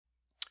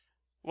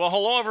Well,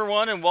 hello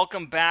everyone, and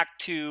welcome back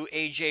to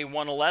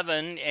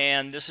Aj111,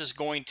 and this is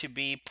going to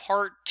be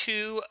part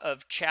 2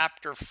 of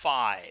chapter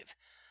 5.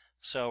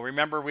 So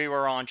remember, we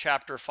were on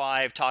chapter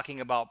 5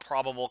 talking about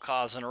probable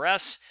cause and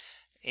arrest,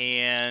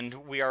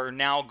 and we are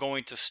now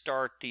going to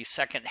start the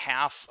second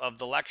half of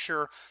the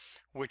lecture,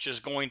 which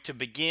is going to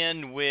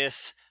begin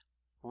with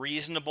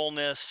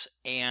reasonableness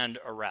and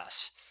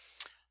arrest.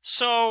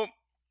 So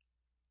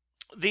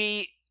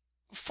the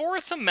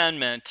Fourth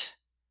Amendment,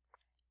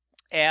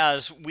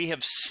 as we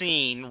have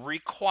seen,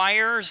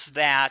 requires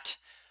that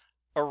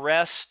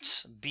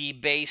arrests be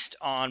based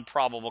on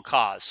probable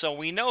cause. So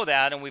we know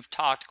that, and we've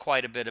talked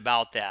quite a bit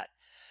about that.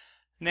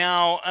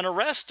 Now, an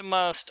arrest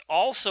must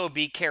also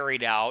be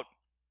carried out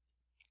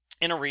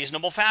in a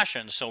reasonable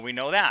fashion, so we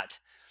know that.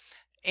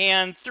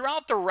 And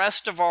throughout the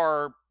rest of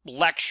our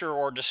lecture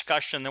or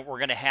discussion that we're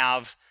going to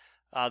have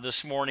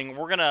this morning,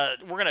 we're going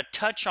to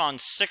touch on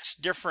 6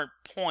 different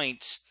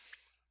points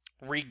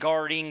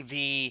regarding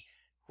the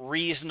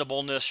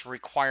reasonableness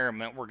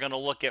requirement. We're going to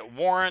look at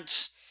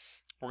warrants.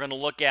 We're going to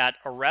look at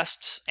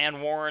arrests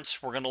and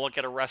warrants. We're going to look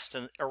at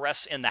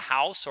arrests in the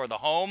house or the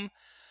home.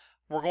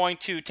 We're going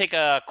to take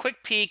a quick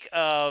peek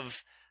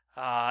of,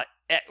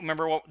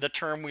 remember what the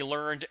term we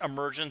learned,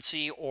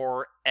 emergency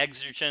or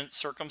exigent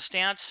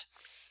circumstance.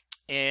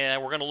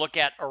 And we're going to look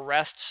at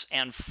arrests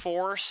and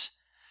force.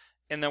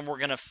 And then we're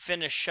going to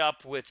finish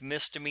up with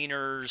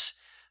misdemeanors,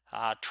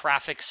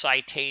 traffic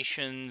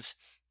citations,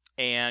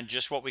 and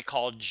just what we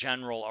call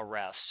general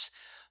arrests.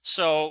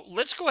 So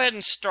let's go ahead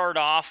and start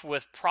off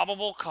with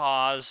probable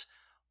cause,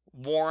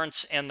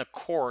 warrants, and the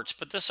courts.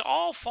 But this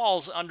all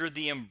falls under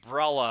the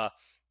umbrella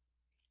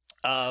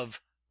of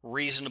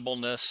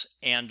reasonableness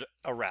and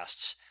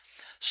arrests.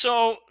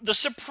 So the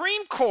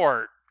Supreme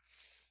Court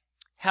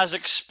has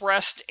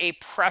expressed a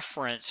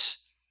preference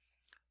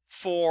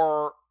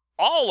for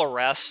all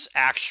arrests,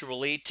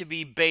 actually, to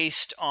be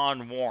based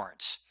on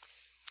warrants.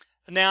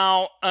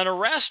 Now, an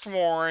arrest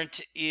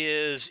warrant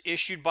is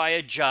issued by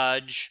a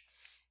judge,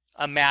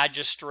 a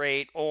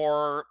magistrate,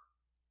 or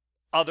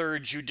other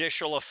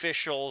judicial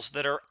officials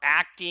that are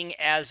acting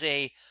as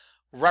a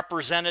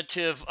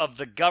representative of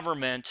the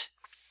government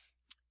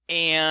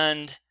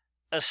and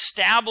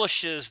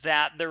establishes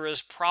that there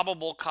is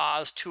probable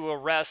cause to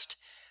arrest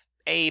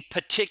a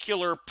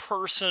particular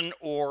person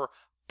or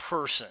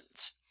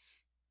persons.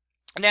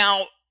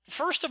 Now,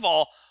 first of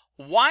all,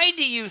 why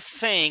do you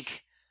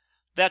think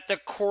that the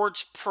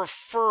courts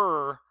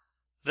prefer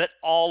that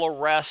all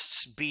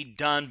arrests be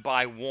done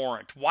by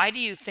warrant? Why do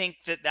you think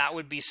that that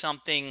would be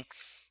something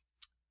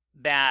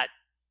that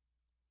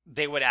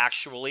they would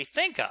actually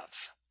think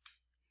of?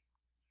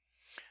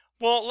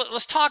 Well,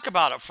 let's talk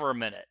about it for a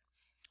minute.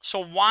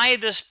 So why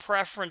this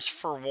preference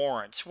for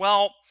warrants?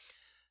 Well,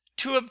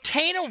 to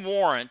obtain a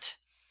warrant,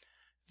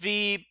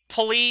 the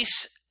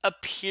police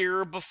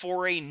appear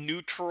before a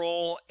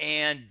neutral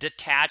and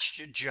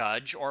detached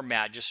judge or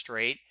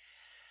magistrate,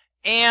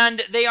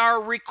 and they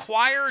are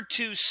required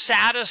to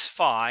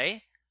satisfy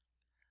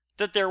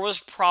that there was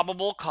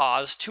probable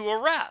cause to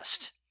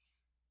arrest.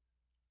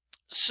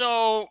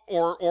 So,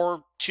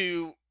 or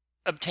to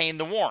obtain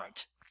the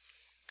warrant.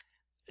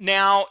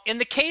 Now, in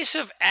the case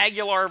of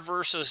Aguilar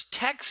versus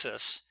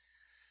Texas,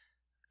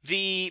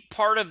 the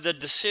part of the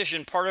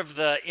decision, part of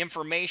the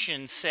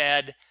information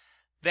said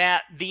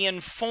that the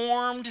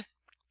informed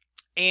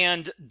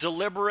and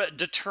deliberate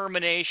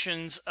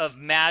determinations of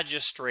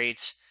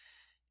magistrates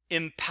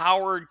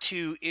empowered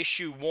to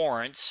issue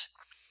warrants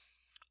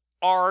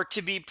are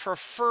to be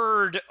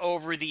preferred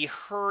over the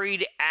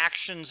hurried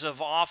actions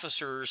of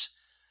officers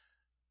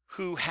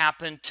who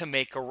happen to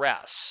make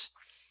arrests.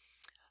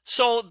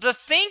 So the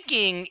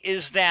thinking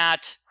is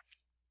that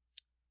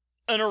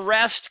an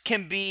arrest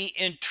can be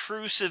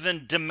intrusive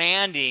and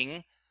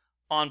demanding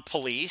on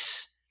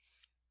police,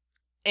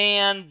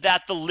 and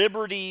that the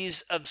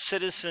liberties of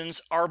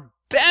citizens are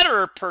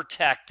better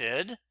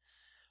protected,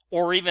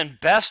 or even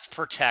best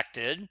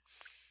protected,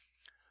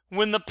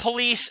 when the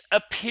police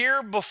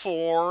appear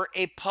before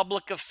a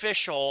public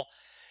official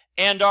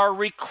and are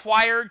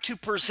required to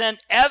present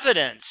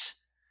evidence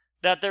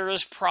that there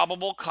is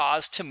probable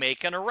cause to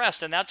make an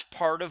arrest. And that's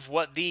part of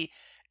what the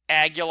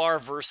Aguilar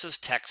versus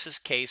Texas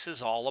case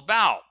is all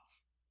about.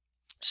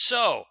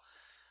 So,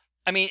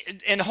 I mean,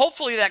 and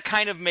hopefully that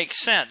kind of makes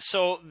sense.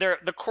 So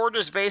the court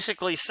is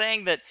basically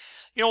saying that,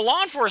 you know,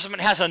 law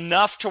enforcement has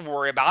enough to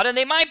worry about, and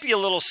they might be a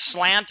little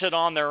slanted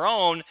on their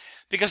own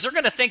because they're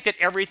going to think that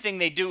everything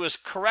they do is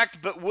correct.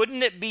 But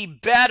wouldn't it be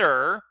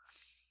better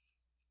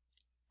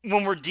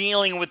when we're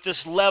dealing with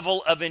this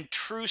level of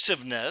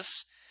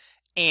intrusiveness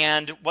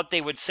and what they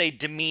would say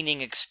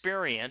demeaning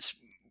experience,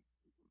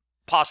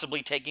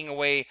 possibly taking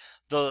away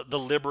the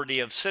liberty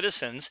of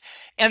citizens?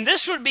 And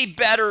this would be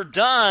better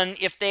done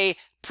if they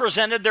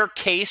presented their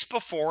case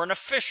before an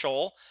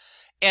official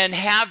and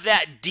have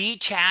that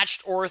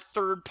detached or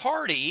third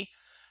party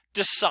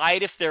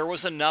decide if there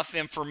was enough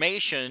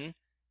information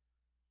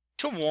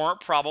to warrant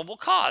probable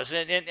cause.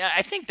 And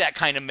I think that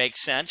kind of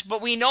makes sense,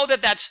 but we know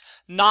that that's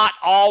not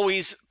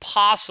always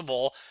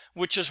possible,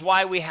 which is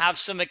why we have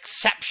some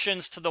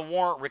exceptions to the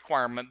warrant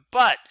requirement.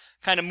 But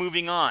kind of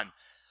moving on,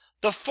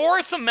 the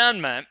Fourth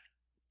Amendment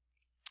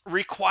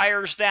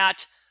requires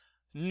that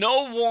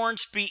no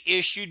warrants be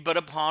issued but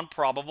upon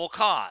probable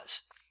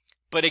cause.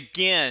 But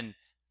again,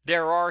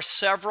 there are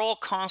several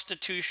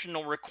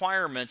constitutional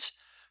requirements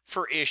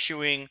for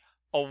issuing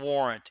a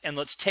warrant. And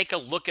let's take a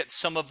look at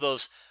some of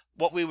those,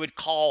 what we would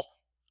call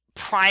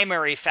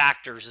primary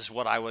factors is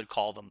what I would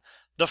call them.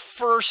 The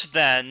first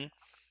then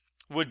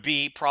would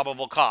be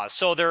probable cause.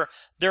 So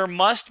there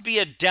must be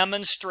a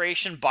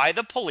demonstration by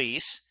the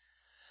police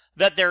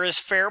that there is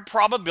fair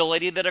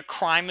probability that a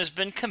crime has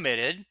been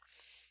committed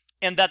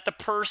and that the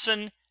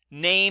person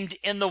named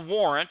in the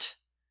warrant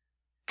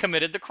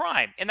committed the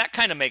crime. And that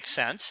kind of makes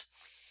sense.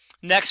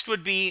 Next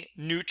would be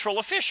neutral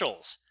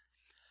officials.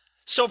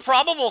 So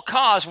probable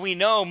cause, we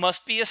know,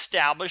 must be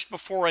established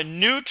before a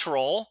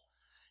neutral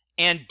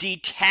and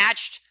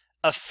detached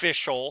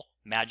official,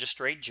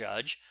 magistrate,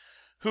 judge,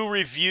 who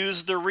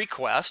reviews the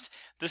request.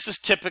 This is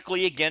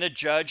typically, again, a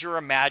judge or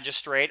a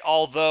magistrate,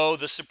 although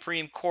the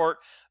Supreme Court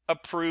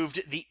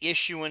approved the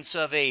issuance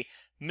of a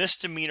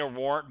misdemeanor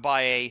warrant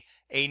by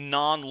a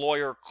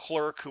non-lawyer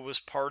clerk who was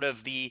part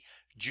of the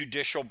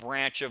judicial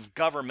branch of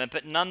government.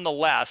 But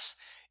nonetheless,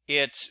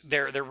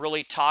 they're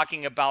really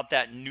talking about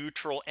that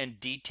neutral and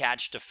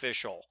detached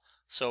official.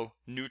 So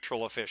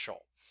neutral official.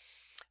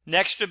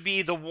 Next would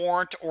be the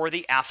warrant or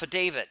the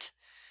affidavit.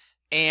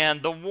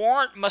 And the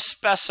warrant must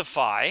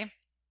specify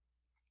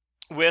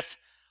with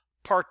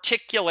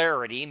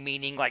particularity,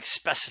 meaning like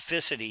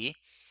specificity,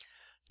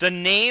 the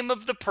name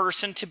of the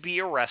person to be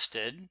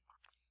arrested,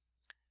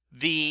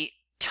 the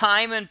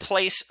time and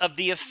place of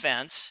the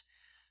offense,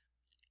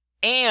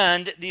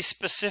 and the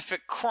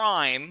specific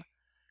crime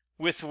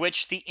with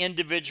which the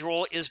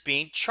individual is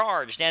being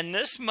charged. And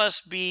this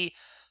must be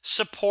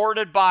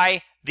supported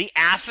by the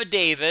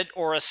affidavit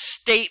or a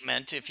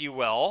statement, if you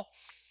will,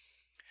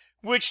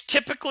 which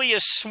typically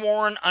is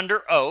sworn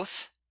under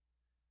oath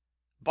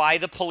by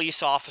the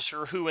police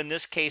officer, who in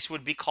this case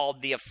would be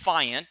called the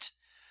affiant,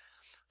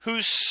 who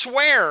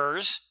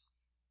swears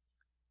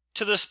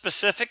to the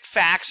specific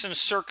facts and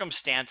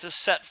circumstances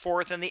set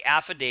forth in the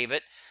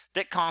affidavit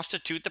that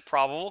constitute the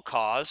probable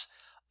cause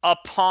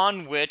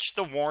upon which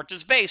the warrant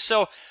is based.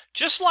 So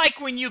just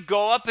like when you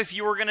go up, if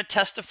you were going to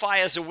testify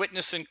as a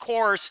witness in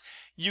court,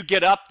 you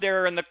get up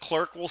there and the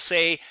clerk will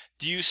say,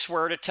 do you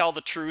swear to tell the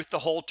truth, the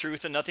whole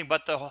truth, and nothing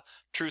but the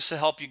truth so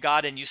help you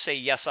God? And you say,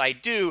 yes, I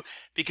do,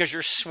 because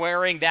you're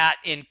swearing that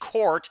in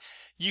court.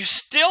 You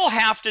still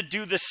have to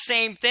do the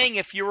same thing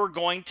if you were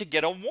going to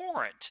get a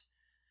warrant.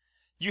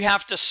 You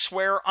have to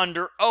swear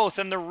under oath.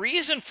 And the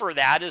reason for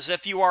that is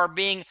if you are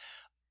being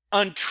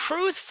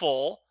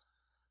untruthful,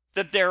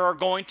 that there are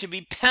going to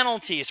be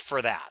penalties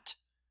for that.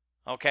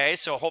 Okay,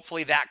 so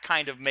hopefully that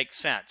kind of makes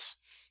sense.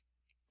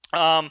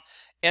 And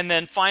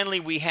then finally,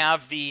 we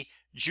have the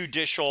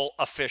judicial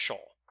official.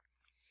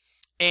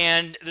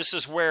 And this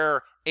is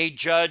where a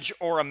judge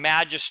or a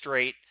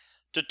magistrate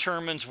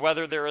determines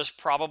whether there is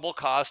probable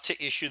cause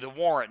to issue the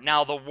warrant.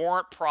 Now, the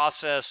warrant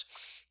process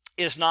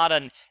is not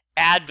an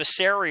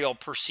adversarial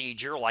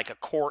procedure like a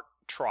court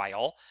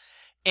trial,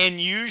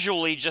 and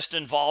usually just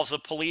involves a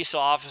police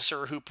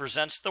officer who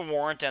presents the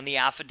warrant and the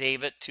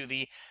affidavit to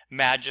the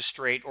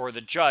magistrate or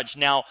the judge.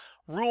 Now,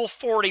 Rule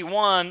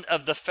 41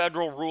 of the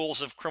Federal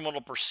Rules of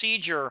Criminal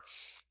Procedure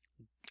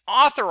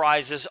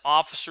authorizes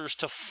officers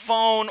to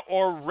phone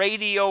or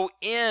radio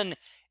in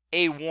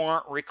a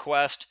warrant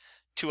request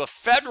to a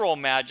federal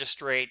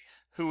magistrate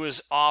who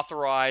is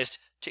authorized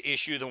to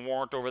issue the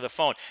warrant over the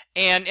phone.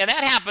 And that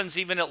happens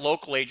even at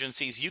local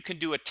agencies. You can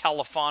do a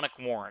telephonic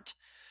warrant.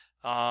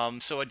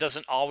 So it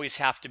doesn't always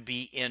have to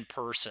be in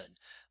person,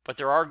 but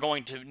there are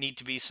going to need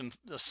to be some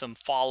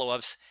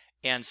follow-ups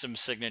and some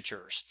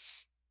signatures.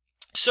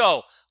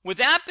 So with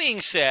that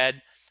being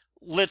said,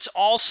 let's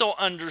also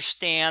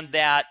understand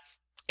that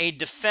a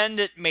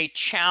defendant may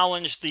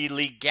challenge the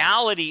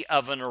legality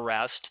of an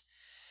arrest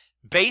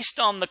based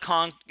on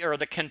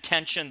the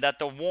contention that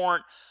the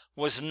warrant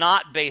was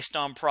not based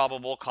on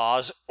probable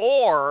cause,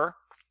 or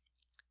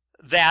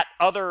that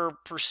other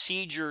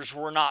procedures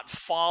were not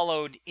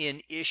followed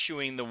in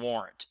issuing the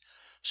warrant.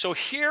 So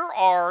here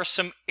are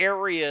some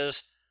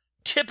areas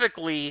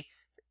typically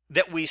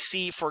that we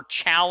see for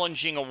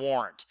challenging a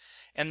warrant.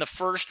 And the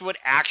first would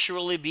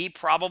actually be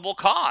probable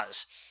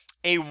cause.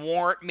 A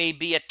warrant may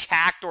be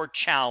attacked or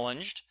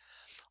challenged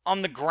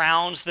on the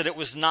grounds that it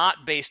was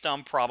not based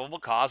on probable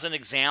cause. And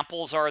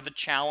examples are the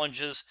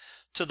challenges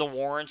to the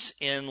warrants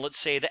in, let's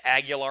say, the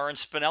Aguilar and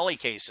Spinelli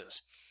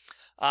cases.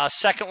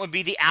 Second would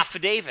be the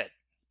affidavit.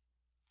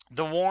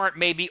 The warrant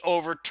may be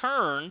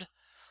overturned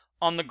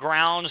on the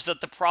grounds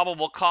that the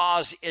probable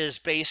cause is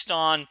based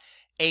on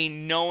a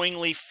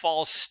knowingly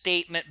false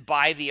statement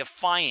by the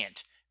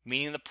affiant,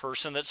 meaning the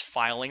person that's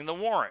filing the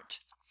warrant.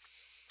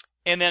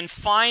 And then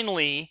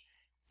finally,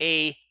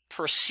 a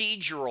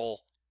procedural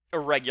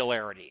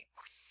irregularity.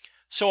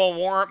 So a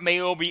warrant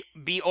may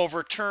be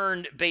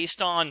overturned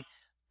based on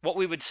what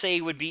we would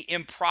say would be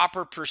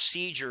improper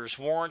procedures.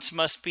 Warrants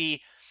must be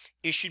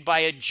issued by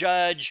a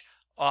judge,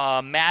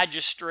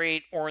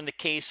 magistrate, or in the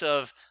case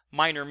of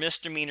minor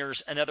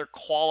misdemeanors, another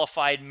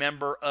qualified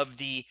member of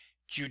the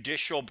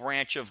judicial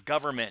branch of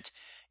government.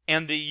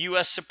 And the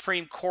U.S.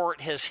 Supreme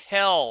Court has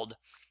held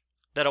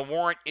that a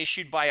warrant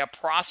issued by a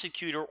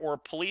prosecutor or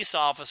police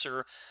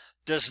officer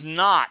does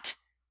not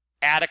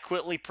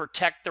adequately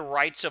protect the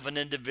rights of an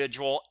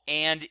individual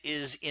and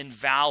is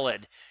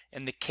invalid.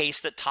 And the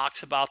case that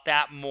talks about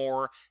that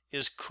more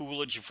is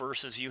Coolidge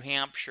versus New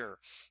Hampshire.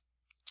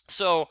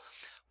 So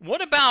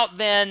what about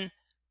then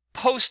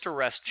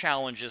post-arrest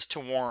challenges to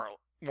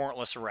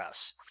warrantless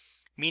arrests,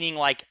 meaning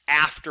like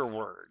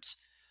afterwards?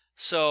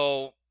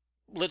 So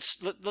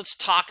let's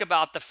talk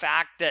about the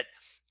fact that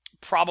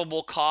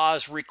probable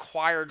cause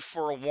required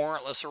for a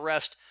warrantless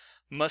arrest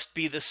must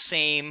be the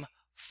same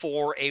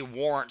for a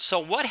warrant. So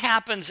what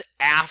happens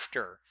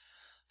after?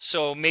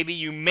 So maybe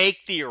you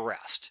make the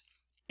arrest.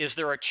 Is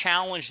there a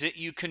challenge that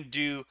you can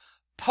do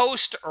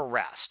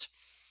post-arrest?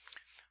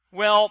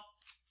 Well,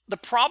 the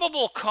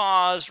probable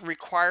cause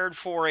required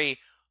for a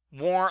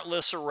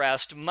warrantless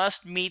arrest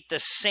must meet the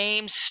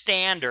same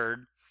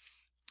standard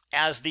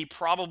as the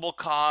probable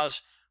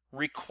cause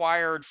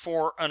required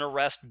for an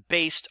arrest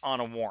based on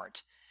a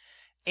warrant.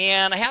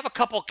 And I have a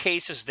couple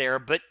cases there,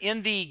 but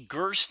in the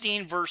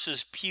Gerstein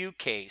versus Pugh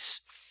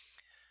case,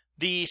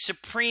 the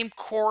Supreme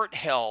Court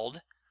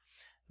held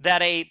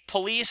that a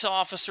police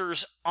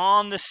officer's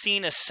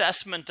on-the-scene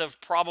assessment of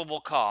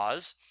probable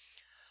cause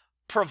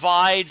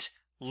provides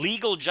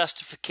legal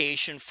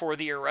justification for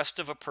the arrest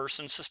of a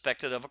person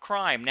suspected of a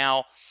crime.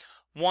 Now,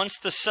 once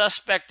the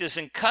suspect is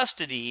in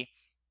custody,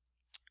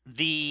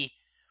 the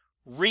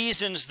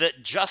reasons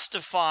that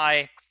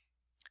justify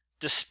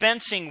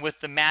dispensing with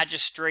the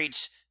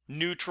magistrate's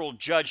neutral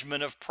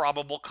judgment of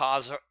probable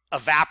cause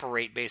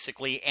evaporate,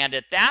 basically. And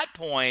at that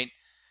point,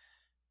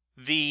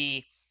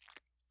 the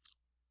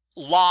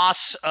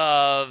loss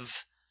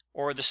of,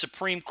 or the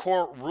Supreme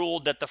Court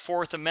ruled that the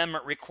Fourth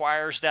Amendment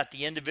requires that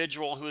the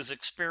individual who is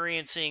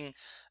experiencing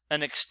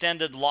an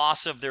extended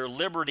loss of their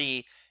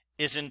liberty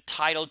is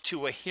entitled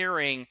to a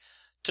hearing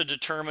to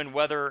determine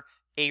whether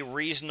a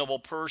reasonable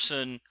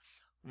person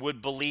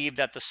would believe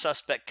that the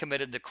suspect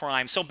committed the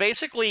crime. So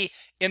basically,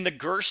 in the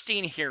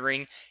Gerstein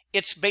hearing,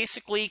 it's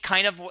basically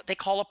kind of what they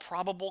call a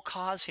probable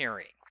cause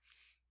hearing.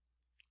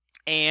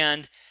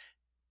 And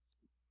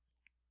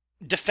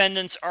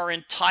defendants are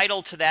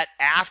entitled to that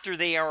after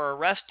they are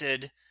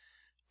arrested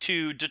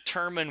to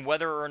determine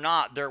whether or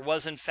not there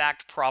was in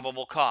fact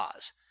probable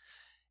cause.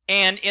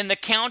 And in the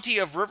County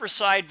of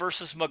Riverside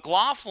versus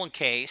McLaughlin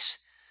case,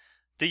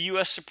 the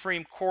U.S.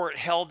 Supreme Court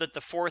held that the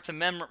Fourth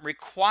Amendment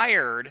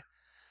required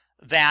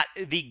that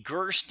the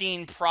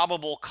Gerstein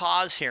probable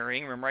cause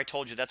hearing, remember I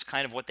told you that's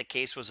kind of what the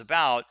case was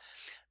about,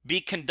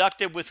 be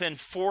conducted within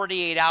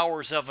 48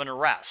 hours of an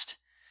arrest.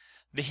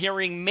 The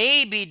hearing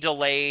may be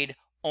delayed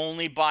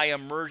only by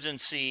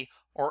emergency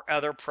or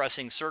other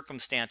pressing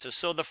circumstances.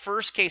 So the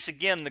first case,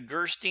 again, the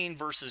Gerstein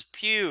versus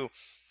Pugh,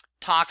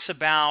 talks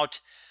about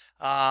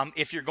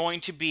if you're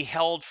going to be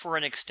held for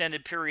an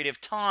extended period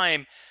of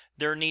time,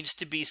 there needs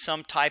to be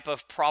some type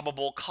of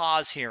probable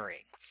cause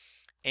hearing.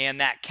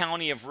 And that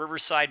County of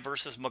Riverside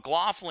versus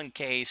McLaughlin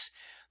case,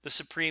 the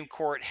Supreme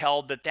Court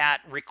held that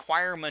that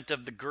requirement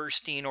of the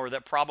Gerstein or the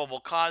probable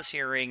cause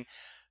hearing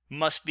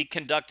must be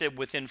conducted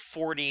within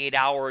 48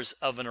 hours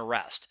of an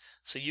arrest.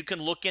 So you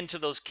can look into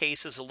those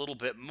cases a little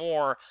bit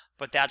more,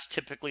 but that's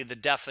typically the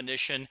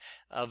definition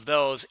of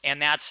those,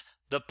 and that's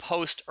the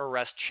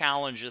post-arrest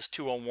challenges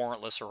to a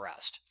warrantless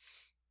arrest.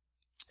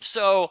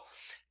 So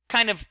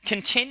kind of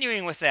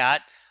continuing with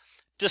that,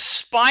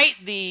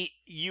 despite the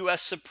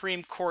U.S.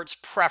 Supreme Court's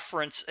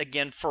preference,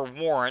 again, for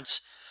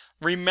warrants,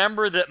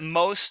 remember that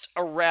most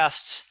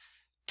arrests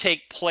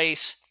take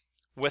place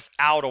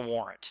without a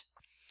warrant.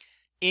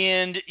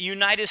 In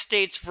United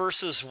States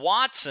versus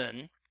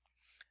Watson,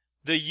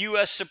 the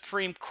U.S.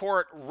 Supreme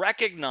Court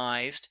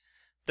recognized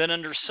that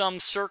under some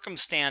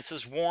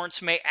circumstances,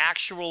 warrants may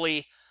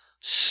actually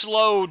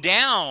slow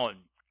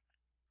down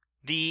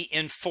the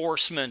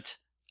enforcement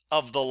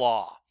of the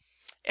law.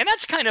 And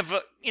that's kind of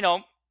a,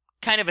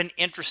 kind of an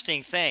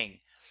interesting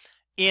thing.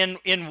 In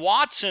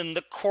Watson,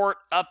 the court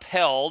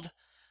upheld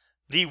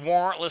the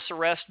warrantless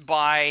arrest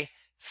by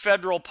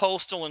federal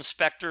postal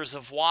inspectors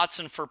of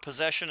Watson for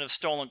possession of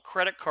stolen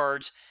credit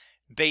cards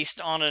based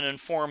on an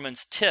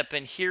informant's tip.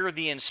 And here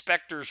the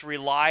inspectors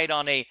relied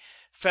on a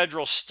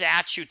federal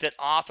statute that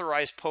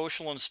authorized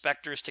postal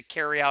inspectors to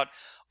carry out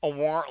a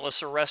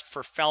warrantless arrest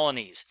for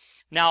felonies.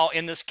 Now,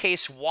 in this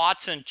case,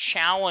 Watson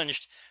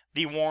challenged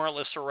the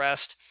warrantless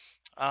arrest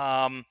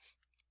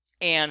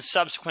and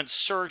subsequent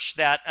search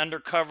that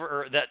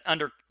uncovered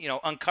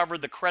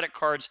the credit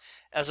cards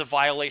as a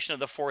violation of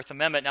the Fourth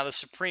Amendment. Now, the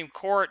Supreme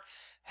Court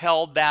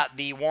held that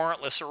the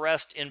warrantless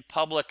arrest in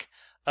public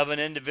of an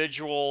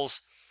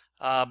individual's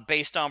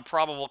based on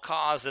probable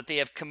cause that they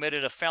have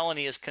committed a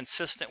felony is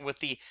consistent with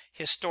the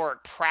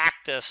historic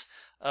practice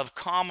of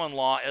common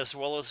law as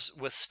well as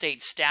with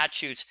state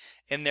statutes,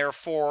 and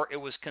therefore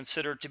it was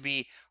considered to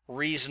be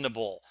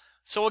reasonable.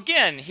 So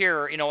again,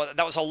 here,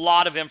 that was a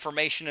lot of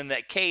information in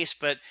that case,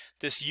 but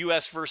this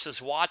U.S.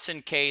 versus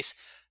Watson case,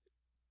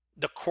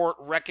 the court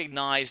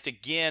recognized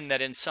again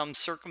that in some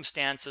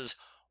circumstances,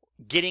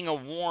 getting a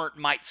warrant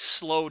might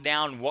slow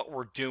down what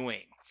we're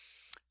doing.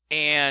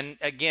 And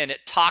again,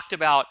 it talked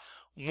about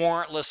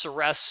warrantless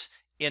arrests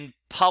in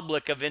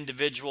public of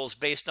individuals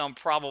based on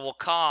probable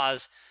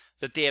cause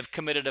that they have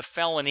committed a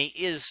felony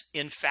is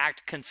in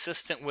fact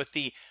consistent with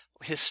the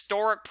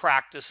historic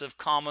practice of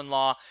common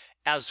law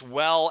as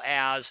well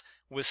as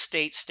with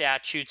state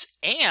statutes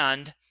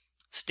and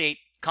state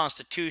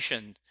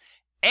constitutions.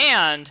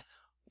 And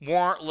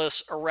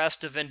warrantless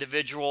arrest of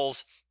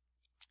individuals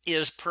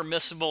is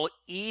permissible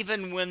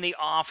even when the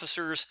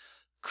officers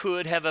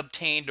could have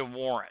obtained a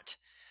warrant.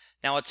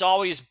 Now, it's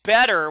always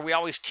better, we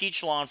always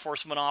teach law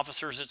enforcement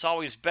officers, it's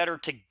always better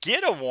to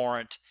get a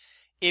warrant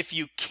if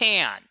you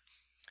can.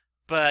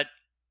 But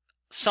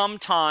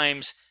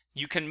sometimes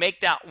you can make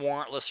that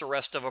warrantless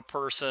arrest of a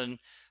person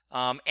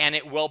and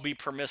it will be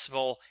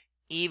permissible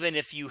even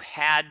if you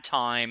had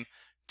time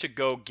to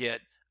go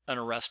get an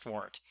arrest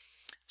warrant.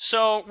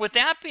 So with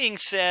that being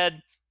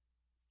said,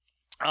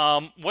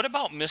 what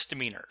about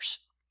misdemeanors?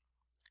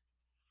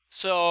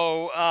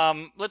 So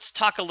let's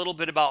talk a little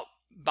bit about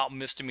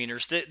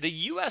misdemeanors. The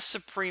U.S.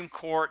 Supreme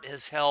Court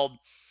has held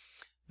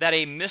that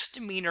a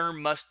misdemeanor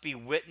must be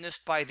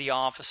witnessed by the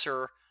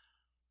officer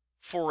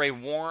for a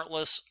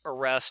warrantless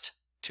arrest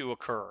to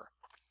occur.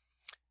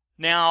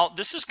 Now,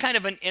 this is kind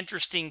of an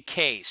interesting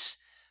case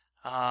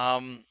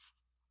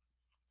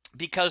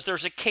because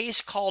there's a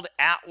case called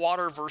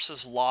Atwater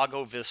versus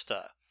Lago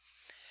Vista.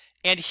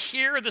 And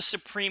here the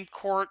Supreme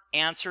Court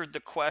answered the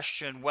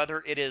question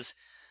whether it is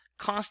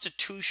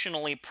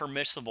constitutionally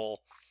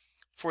permissible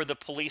for the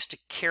police to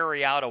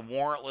carry out a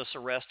warrantless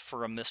arrest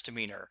for a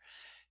misdemeanor.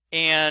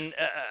 And,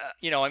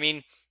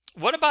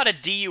 what about a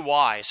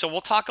DUI? So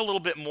we'll talk a little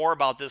bit more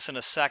about this in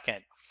a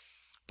second.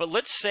 But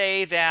let's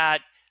say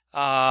that,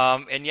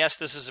 and yes,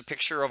 this is a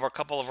picture of a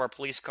couple of our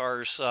police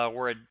cars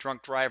where a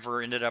drunk driver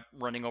ended up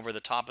running over the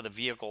top of the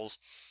vehicles.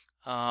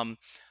 But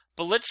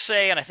let's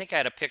say, and I think I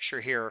had a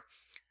picture here.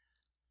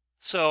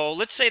 So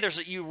let's say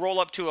you roll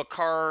up to a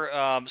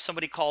car,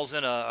 somebody calls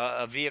in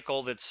a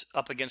vehicle that's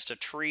up against a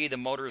tree, the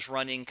motor's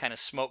running, kind of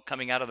smoke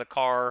coming out of the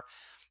car,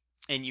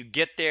 and you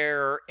get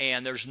there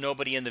and there's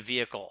nobody in the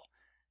vehicle.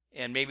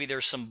 And maybe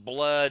there's some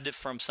blood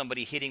from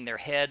somebody hitting their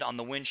head on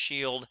the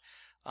windshield,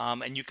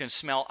 and you can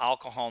smell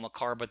alcohol in the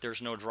car, but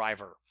there's no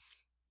driver.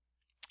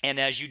 And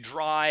as you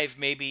drive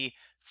maybe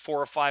 4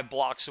 or 5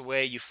 blocks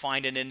away, you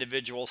find an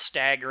individual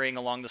staggering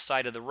along the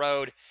side of the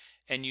road,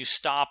 and you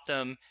stop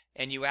them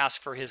and you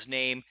ask for his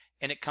name,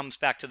 and it comes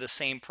back to the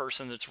same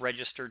person that's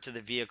registered to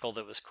the vehicle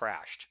that was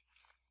crashed.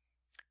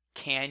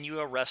 Can you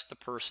arrest the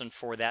person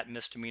for that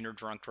misdemeanor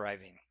drunk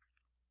driving?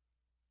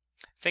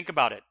 Think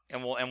about it,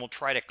 and we'll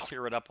try to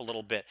clear it up a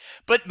little bit.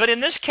 But in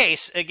this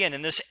case, again,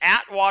 in this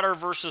Atwater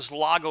versus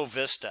Lago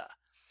Vista,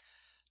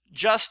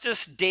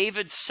 Justice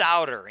David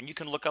Souter, and you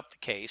can look up the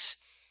case,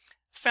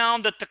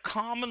 found that the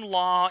common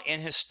law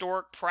and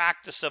historic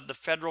practice of the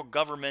federal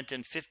government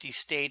in 50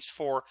 states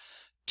for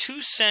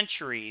 2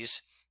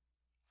 centuries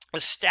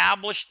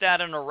established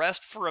that an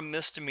arrest for a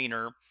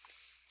misdemeanor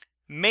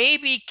may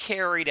be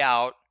carried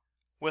out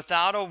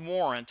without a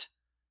warrant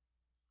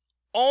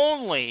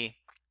only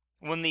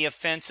when the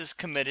offense is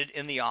committed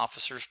in the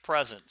officer's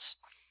presence.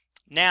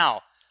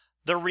 Now,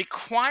 the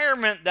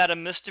requirement that a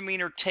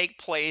misdemeanor take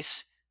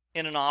place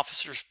in an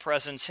officer's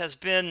presence has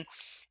been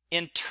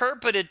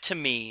interpreted to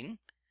mean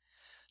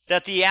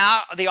that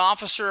the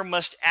officer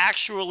must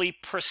actually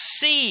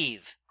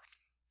perceive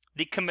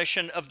the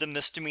commission of the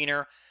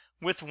misdemeanor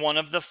with one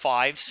of the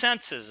 5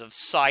 senses of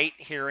sight,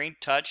 hearing,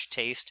 touch,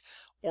 taste,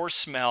 or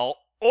smell,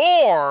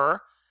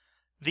 or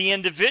the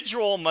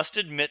individual must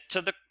admit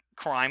to the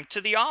crime to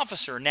the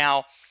officer.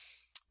 Now,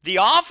 the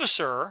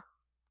officer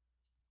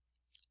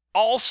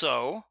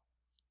also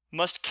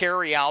must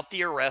carry out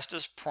the arrest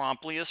as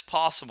promptly as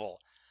possible.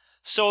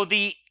 So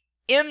the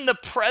in the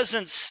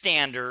presence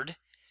standard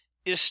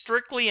is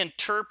strictly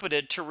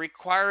interpreted to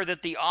require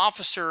that the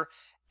officer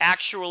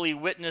actually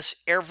witness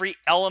every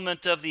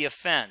element of the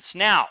offense.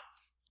 Now,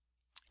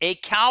 a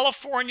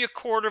California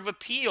Court of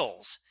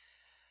Appeals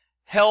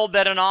held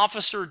that an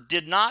officer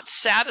did not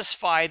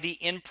satisfy the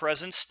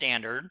in-presence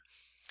standard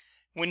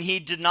when he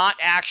did not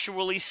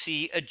actually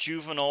see a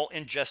juvenile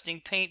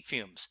ingesting paint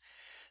fumes.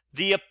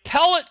 The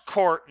appellate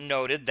court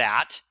noted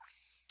that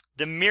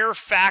the mere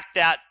fact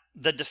that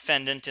the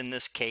defendant in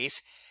this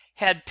case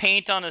had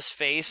paint on his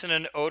face and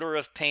an odor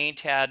of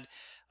paint had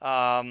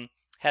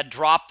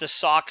dropped the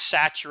sock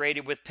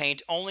saturated with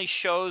paint only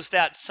shows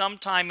that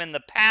sometime in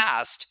the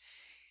past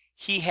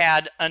he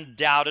had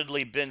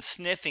undoubtedly been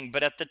sniffing,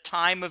 but at the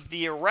time of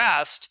the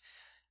arrest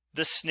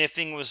the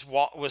sniffing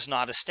was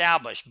not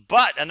established.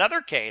 But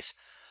another case,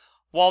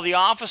 while the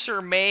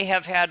officer may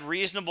have had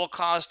reasonable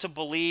cause to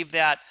believe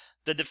that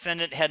the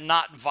defendant had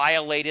not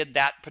violated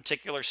that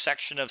particular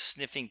section of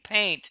sniffing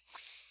paint,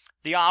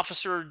 the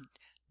officer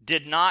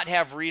did not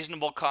have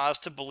reasonable cause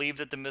to believe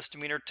that the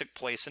misdemeanor took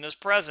place in his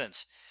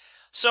presence.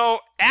 So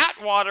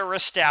Atwater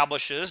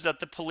establishes that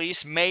the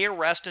police may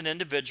arrest an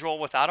individual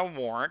without a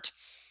warrant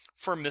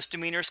for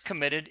misdemeanors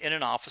committed in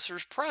an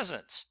officer's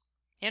presence.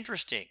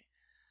 Interesting.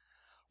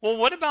 Well,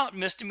 what about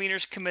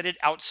misdemeanors committed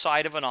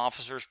outside of an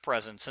officer's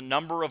presence? A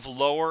number of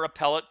lower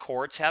appellate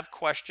courts have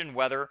questioned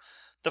whether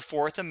the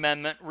Fourth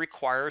Amendment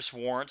requires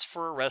warrants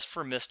for arrest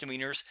for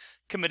misdemeanors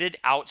committed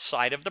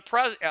outside of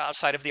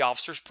the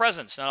officer's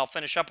presence. And I'll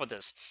finish up with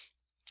this.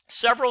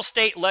 Several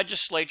state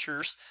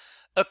legislatures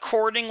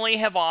accordingly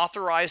have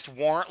authorized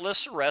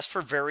warrantless arrest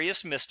for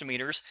various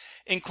misdemeanors,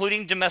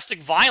 including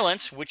domestic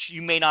violence, which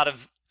you may not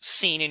have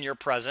seen in your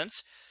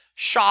presence,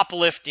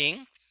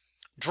 shoplifting,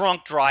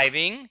 drunk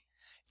driving,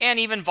 and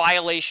even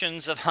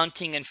violations of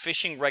hunting and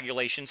fishing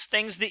regulations,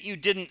 things that you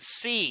didn't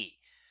see.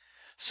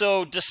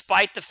 So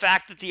despite the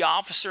fact that the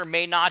officer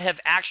may not have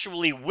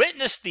actually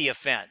witnessed the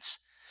offense,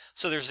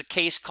 so there's a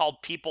case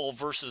called People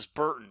versus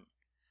Burton.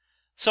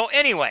 So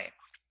anyway,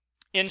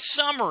 in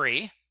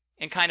summary,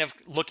 and kind of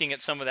looking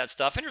at some of that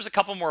stuff, and there's a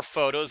couple more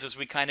photos as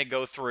we kind of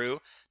go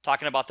through,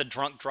 talking about the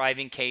drunk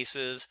driving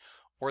cases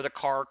or the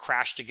car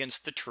crashed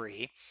against the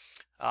tree.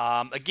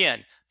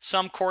 Again,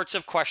 some courts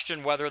have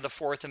questioned whether the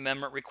Fourth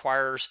Amendment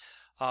requires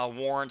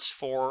warrants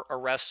for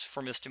arrests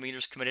for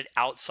misdemeanors committed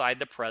outside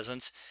the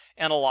presence,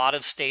 and a lot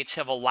of states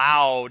have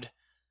allowed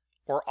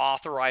or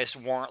authorized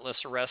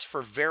warrantless arrests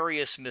for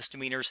various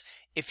misdemeanors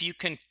if you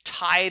can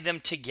tie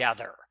them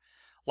together.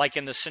 Like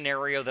in the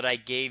scenario that I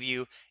gave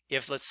you,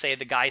 if let's say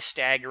the guy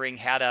staggering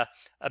had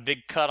a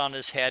big cut on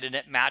his head and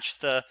it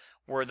matched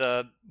where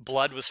the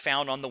blood was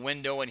found on the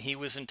window and he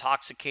was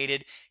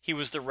intoxicated, he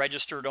was the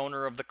registered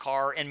owner of the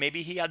car, and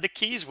maybe he had the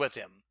keys with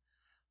him,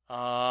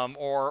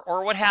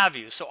 or what have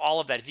you. So all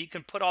of that, if you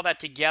can put all that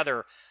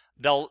together,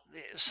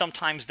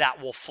 sometimes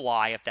that will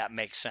fly, if that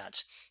makes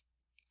sense.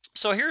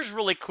 So here's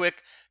really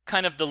quick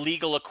kind of the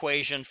legal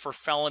equation for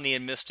felony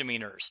and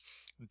misdemeanors.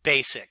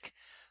 Basic.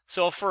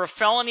 So for a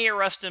felony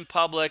arrest in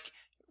public,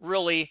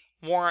 really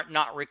warrant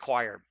not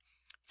required.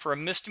 For a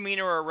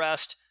misdemeanor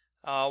arrest,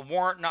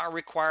 warrant not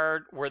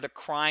required where the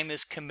crime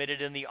is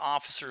committed in the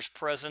officer's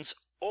presence,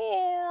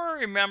 or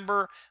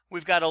remember,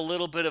 we've got a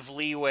little bit of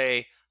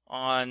leeway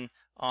on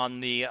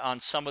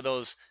some of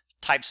those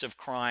types of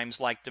crimes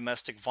like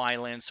domestic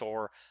violence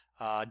or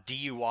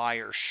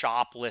DUI or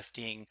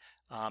shoplifting,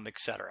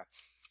 etc.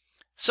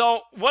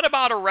 So what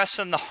about arrests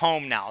in the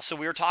home now? So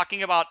we were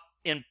talking about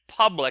in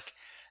public.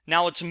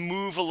 Now let's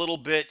move a little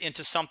bit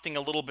into something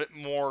a little bit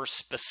more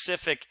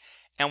specific,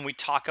 and we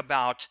talk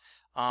about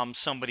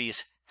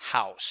somebody's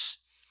house.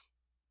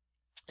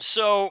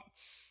 So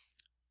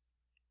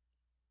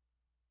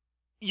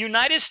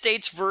United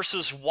States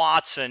versus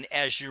Watson,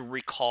 as you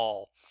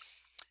recall,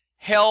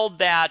 held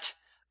that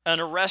an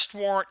arrest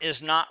warrant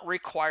is not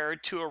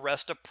required to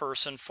arrest a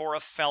person for a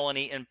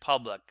felony in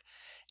public.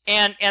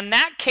 And in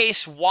that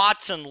case,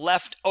 Watson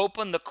left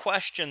open the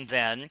question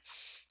then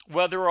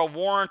whether a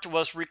warrant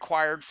was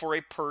required for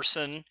a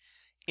person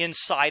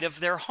inside of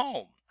their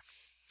home.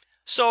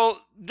 So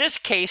this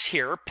case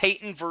here,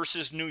 Payton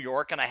versus New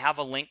York, and I have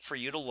a link for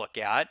you to look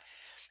at,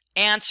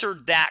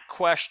 answered that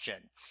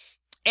question.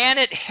 And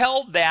it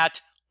held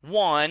that,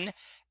 1,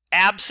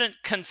 absent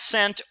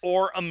consent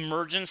or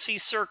emergency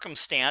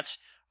circumstance,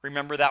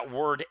 remember that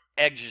word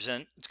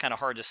exigent, it's kind of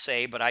hard to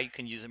say, but I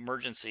can use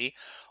emergency,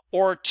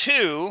 or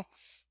 2,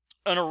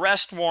 an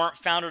arrest warrant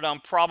founded on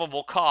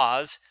probable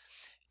cause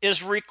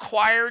is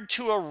required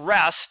to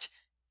arrest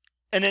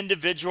an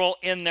individual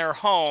in their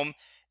home,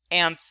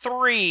 and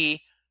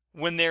 3,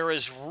 when there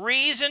is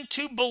reason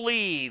to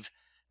believe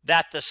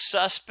that the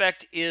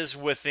suspect is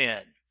within.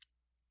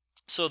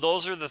 So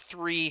those are the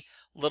 3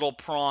 little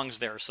prongs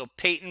there. So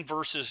Payton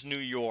versus New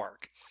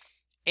York.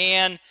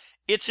 And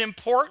it's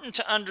important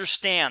to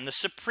understand the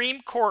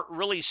Supreme Court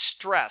really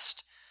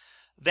stressed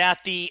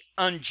that the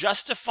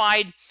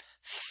unjustified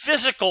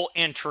physical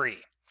entry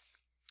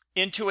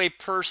into a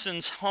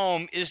person's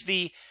home is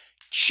the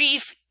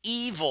chief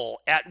evil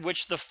at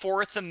which the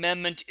Fourth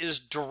Amendment is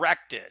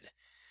directed,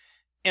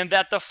 and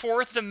that the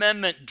Fourth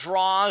Amendment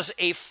draws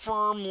a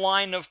firm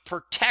line of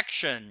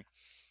protection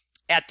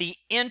at the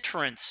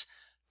entrance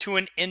to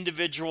an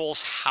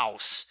individual's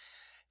house.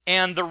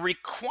 And the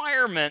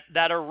requirement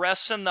that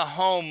arrests in the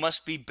home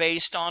must be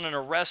based on an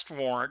arrest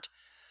warrant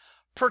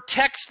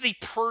protects the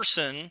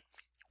person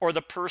or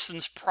the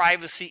person's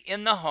privacy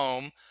in the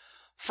home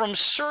from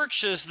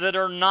searches that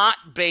are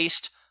not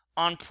based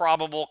on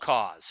probable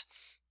cause.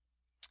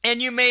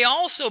 And you may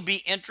also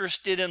be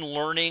interested in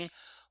learning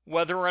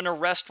whether an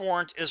arrest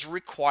warrant is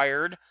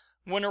required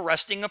when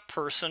arresting a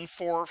person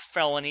for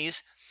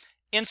felonies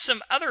in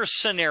some other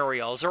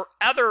scenarios or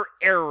other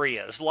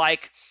areas,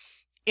 like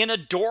in a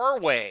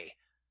doorway.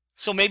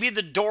 So maybe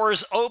the door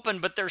is open,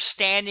 but they're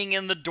standing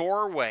in the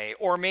doorway,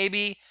 or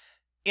maybe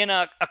in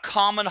a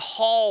common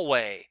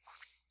hallway.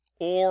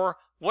 Or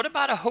what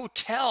about a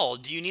hotel?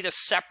 Do you need a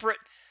separate,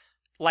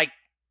 like,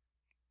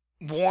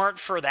 warrant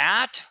for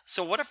that?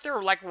 So what if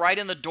they're like right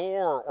in the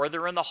door or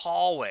they're in the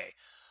hallway?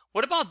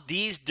 What about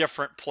these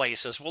different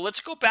places? Well, let's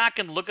go back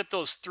and look at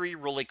those three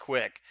really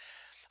quick.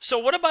 So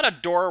what about a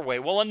doorway?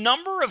 Well, a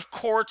number of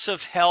courts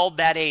have held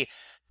that a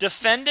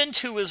defendant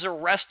who is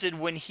arrested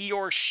when he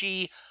or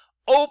she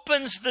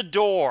opens the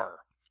door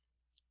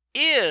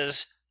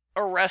is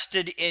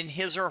arrested in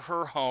his or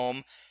her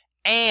home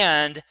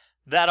and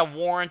that a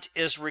warrant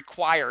is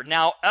required.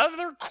 Now,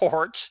 other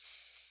courts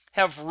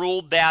have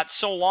ruled that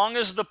so long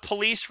as the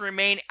police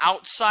remain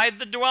outside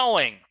the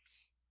dwelling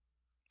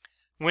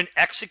when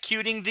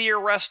executing the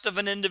arrest of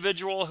an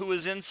individual who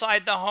is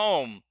inside the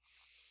home,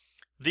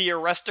 the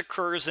arrest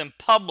occurs in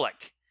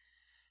public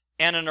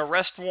and an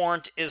arrest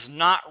warrant is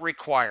not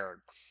required.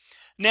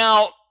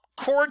 Now,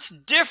 courts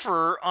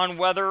differ on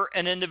whether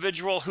an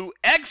individual who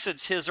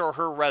exits his or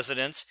her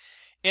residence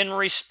in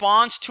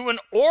response to an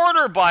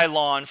order by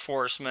law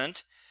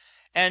enforcement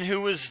and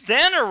who is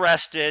then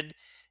arrested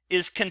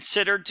is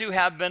considered to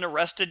have been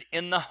arrested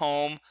in the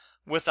home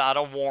without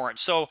a warrant.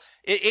 So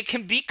it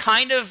can be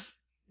kind of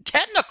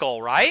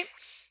technical, right?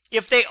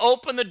 If they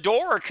open the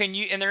door,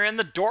 and they're in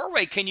the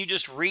doorway, can you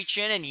just reach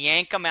in and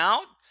yank them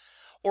out?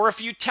 Or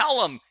if you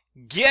tell them,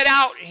 get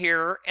out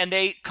here, and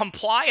they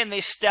comply and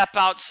they step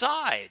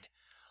outside,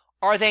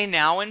 are they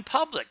now in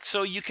public?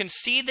 So you can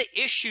see the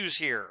issues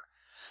here.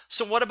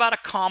 So what about a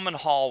common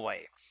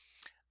hallway?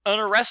 An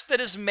arrest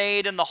that is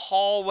made in the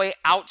hallway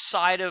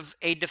outside of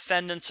a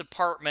defendant's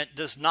apartment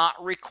does not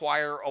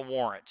require a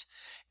warrant.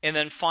 And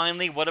then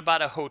finally, what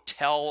about a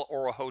hotel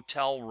or a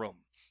hotel room?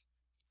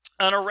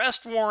 An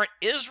arrest warrant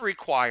is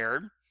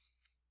required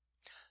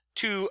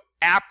to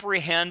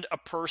apprehend a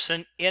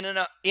person in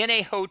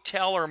a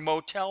hotel or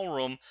motel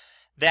room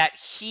that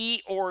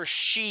he or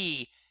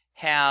she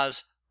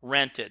has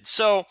rented.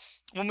 So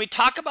when we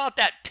talk about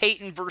that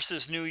Payton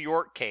versus New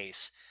York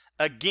case,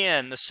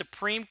 again, the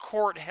Supreme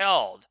Court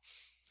held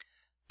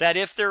that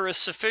if there is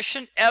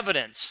sufficient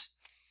evidence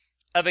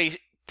of a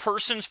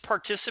person's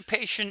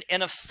participation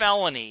in a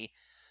felony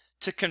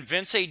to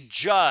convince a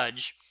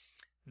judge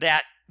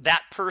that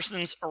that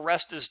person's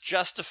arrest is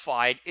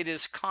justified, it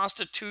is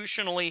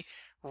constitutionally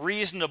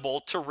reasonable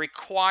to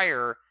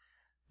require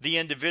the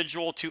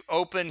individual to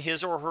open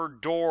his or her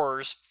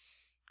doors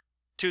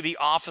to the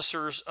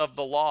officers of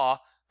the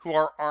law who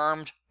are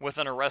armed with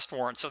an arrest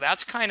warrant. So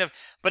that's kind of,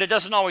 but it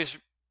doesn't always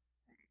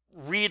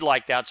read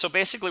like that. So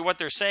basically what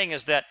they're saying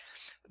is that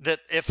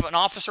if an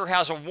officer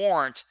has a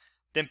warrant,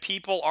 then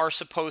people are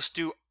supposed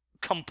to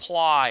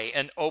comply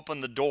and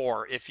open the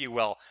door, if you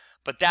will.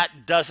 But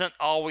that doesn't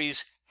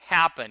always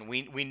happen.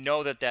 We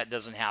know that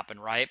doesn't happen,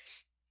 right?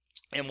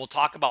 And we'll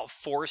talk about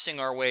forcing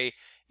our way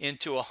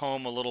into a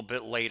home a little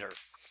bit later.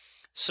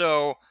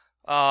 So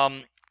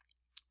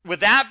with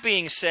that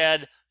being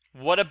said,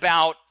 what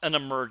about an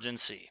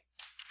emergency?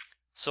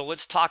 So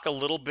let's talk a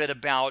little bit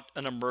about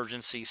an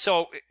emergency.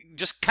 So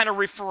just kind of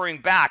referring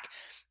back,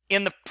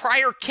 in the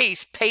prior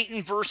case,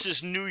 Payton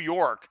versus New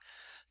York,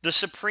 the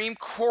Supreme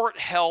Court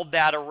held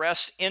that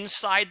arrests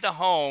inside the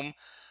home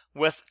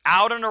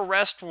without an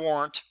arrest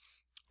warrant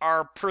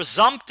are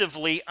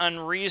presumptively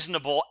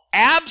unreasonable,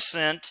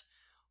 absent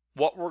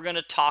what we're going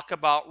to talk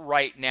about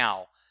right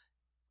now,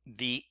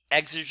 the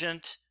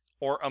exigent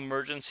or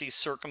emergency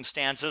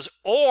circumstances,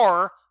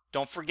 or,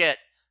 don't forget,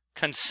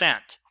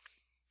 consent.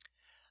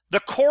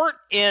 The court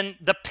in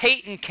the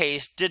Payton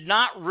case did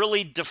not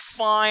really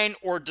define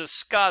or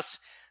discuss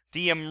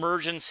the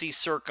emergency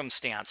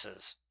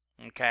circumstances,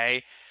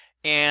 okay?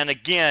 And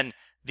again,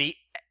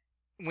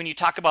 when you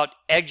talk about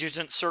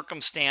exigent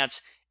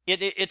circumstance,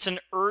 it's an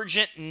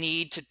urgent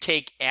need to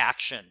take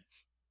action.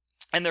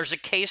 And there's a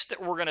case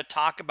that we're going to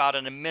talk about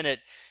in a minute.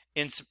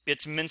 It's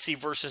Mincy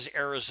versus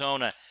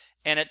Arizona.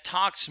 And it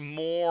talks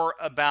more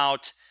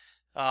about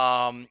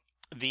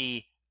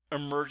the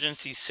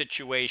emergency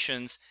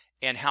situations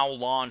and how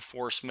law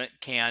enforcement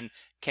can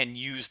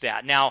use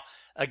that. Now,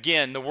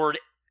 again, the word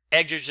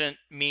exigent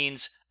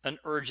means an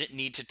urgent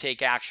need to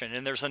take action.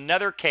 And there's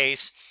another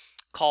case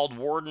called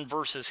Warden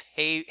versus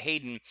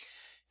Hayden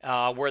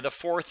where the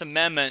Fourth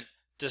Amendment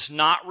does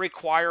not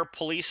require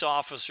police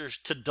officers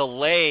to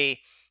delay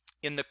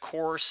in the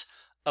course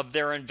of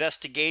their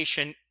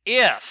investigation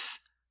if,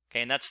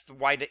 okay, and that's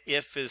why the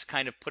if is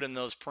kind of put in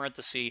those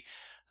parentheses,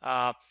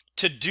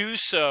 to do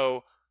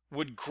so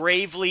would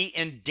gravely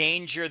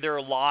endanger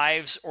their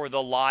lives or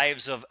the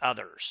lives of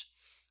others.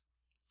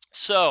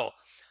 So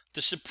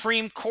the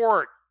Supreme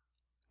Court,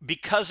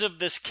 because of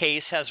this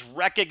case, has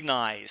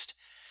recognized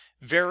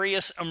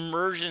various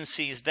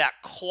emergencies that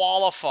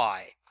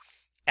qualify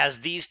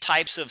as these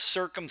types of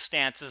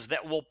circumstances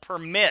that will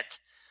permit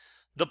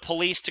the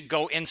police to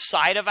go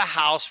inside of a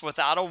house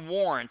without a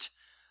warrant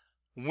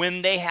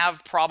when they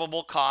have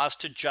probable cause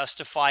to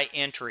justify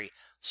entry.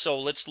 So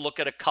let's look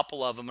at a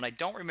couple of them, and I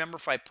don't remember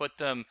if I put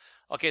them,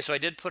 okay, so I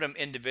did put them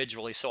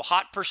individually. So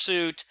hot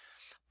pursuit,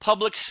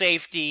 public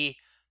safety,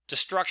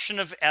 destruction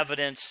of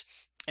evidence,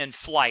 and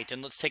flight.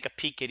 And let's take a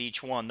peek at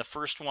each one. The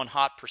first one,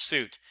 hot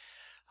pursuit.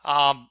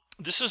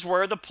 This is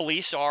where the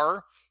police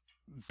are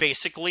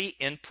basically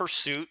in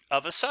pursuit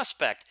of a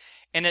suspect.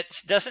 And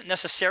it doesn't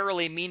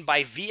necessarily mean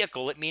by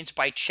vehicle, it means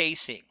by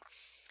chasing.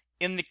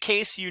 In the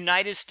case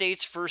United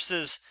States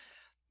versus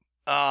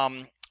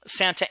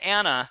Santa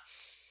Ana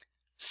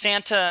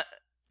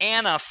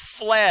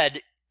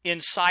fled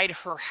inside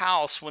her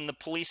house when the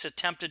police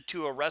attempted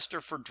to arrest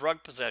her for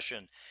drug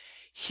possession.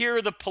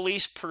 Here the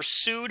police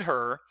pursued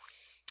her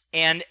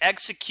and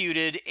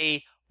executed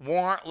a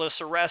warrantless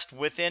arrest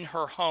within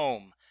her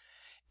home.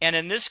 And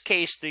in this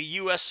case, the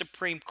U.S.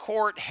 Supreme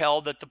Court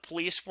held that the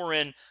police were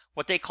in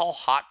what they call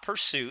hot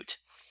pursuit,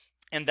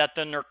 and that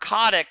the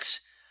narcotics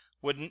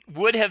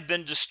would have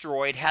been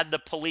destroyed had the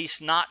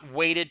police not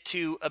waited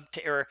to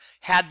obtain, or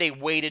had they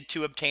waited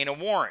to obtain a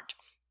warrant.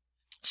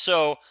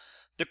 So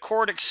the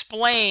court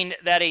explained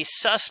that a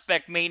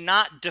suspect may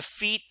not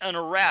defeat an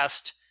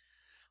arrest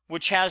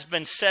which has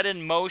been set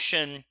in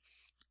motion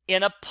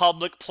in a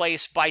public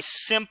place by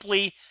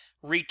simply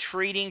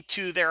retreating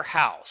to their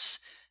house.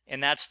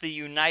 And that's the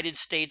United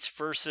States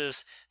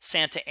versus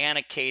Santa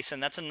Ana case,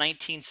 and that's a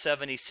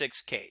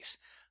 1976 case.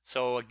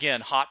 So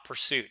again, hot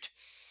pursuit.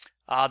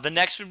 The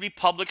next would be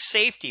public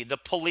safety. The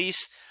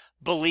police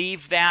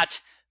believe that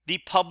the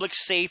public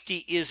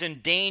safety is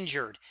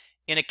endangered.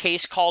 In a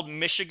case called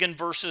Michigan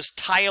versus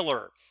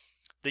Tyler,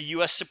 the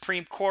U.S.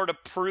 Supreme Court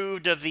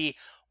approved of the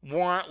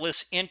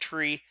warrantless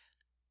entry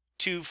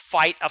to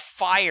fight a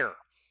fire.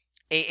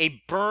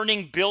 A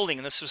burning building,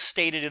 and this was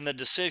stated in the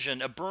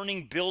decision, a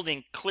burning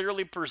building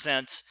clearly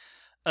presents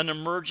an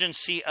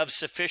emergency of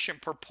sufficient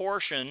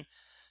proportion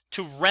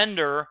to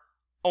render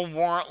a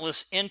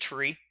warrantless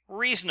entry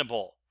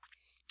reasonable.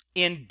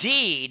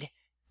 Indeed,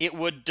 it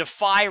would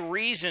defy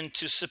reason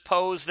to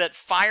suppose that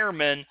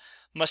firemen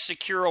must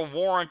secure a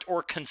warrant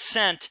or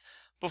consent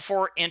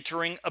before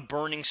entering a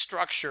burning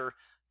structure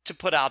to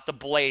put out the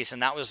blaze,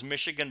 and that was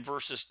Michigan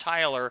versus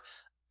Tyler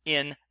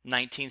in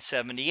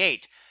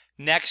 1978.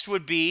 Next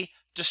would be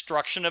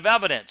destruction of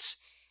evidence.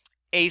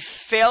 A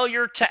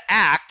failure to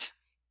act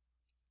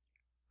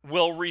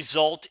will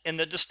result in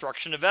the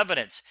destruction of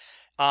evidence.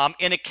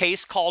 In a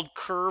case called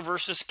Kerr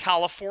versus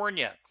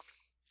California,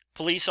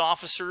 police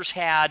officers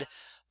had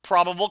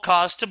probable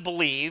cause to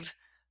believe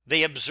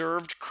they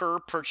observed Kerr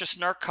purchase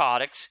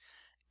narcotics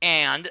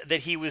and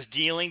that he was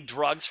dealing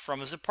drugs from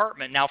his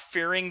apartment. Now,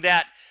 fearing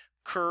that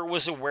Kerr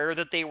was aware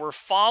that they were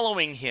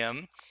following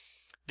him,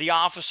 the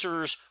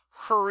officers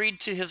hurried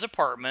to his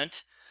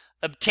apartment,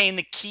 obtained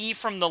the key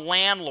from the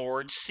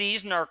landlord,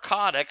 seized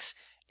narcotics,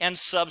 and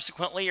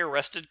subsequently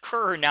arrested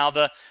Kerr. Now,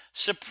 the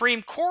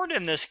Supreme Court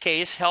in this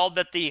case held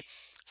that the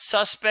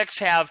suspects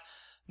have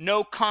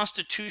no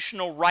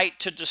constitutional right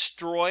to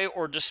destroy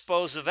or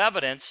dispose of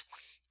evidence,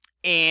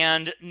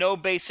 and no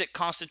basic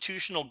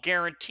constitutional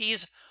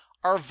guarantees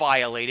are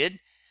violated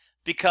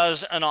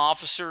because an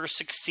officer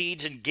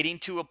succeeds in getting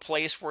to a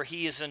place where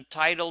he is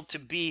entitled to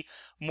be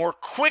more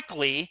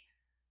quickly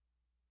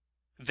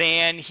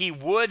than he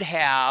would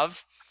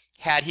have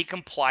had he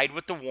complied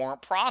with the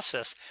warrant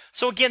process.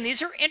 So again,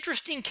 these are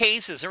interesting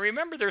cases. And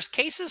remember, there's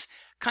cases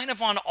kind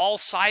of on all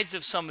sides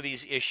of some of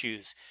these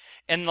issues.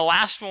 And the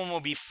last one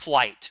will be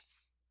flight.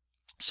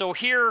 So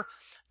here,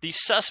 the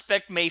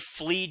suspect may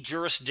flee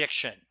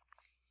jurisdiction.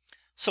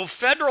 So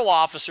federal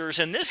officers,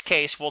 in this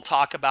case we'll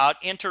talk about,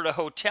 entered a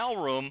hotel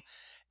room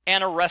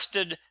and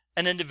arrested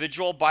an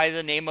individual by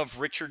the name of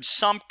Richard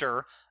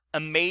Sumter, a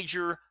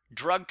major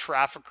drug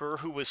trafficker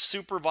who was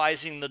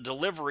supervising the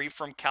delivery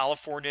from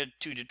California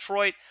to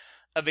Detroit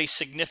of a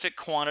significant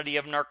quantity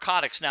of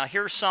narcotics. Now,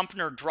 here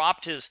Sumter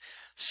dropped his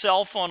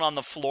cell phone on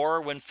the floor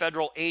when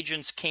federal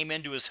agents came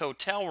into his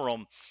hotel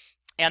room,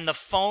 and the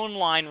phone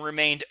line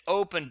remained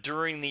open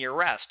during the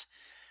arrest.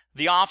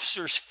 The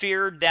officers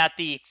feared that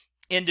the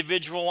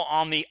individual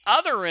on the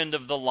other end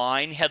of the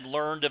line had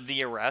learned of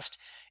the arrest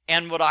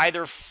and would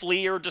either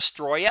flee or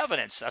destroy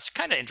evidence. That's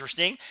kind of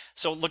interesting.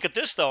 So look at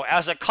this, though.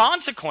 As a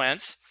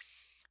consequence,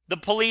 the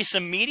police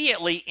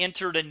immediately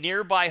entered a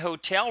nearby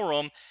hotel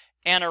room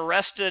and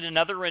arrested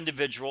another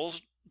individual,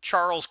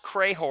 Charles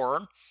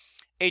Crahor,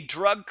 a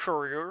drug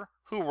courier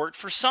who worked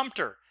for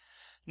Sumter.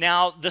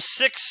 Now, the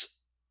Sixth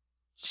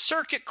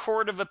Circuit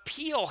Court of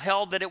Appeal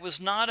held that it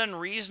was not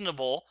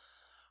unreasonable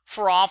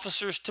for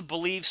officers to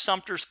believe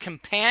Sumter's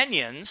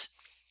companions,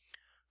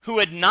 who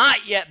had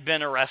not yet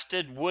been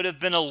arrested, would have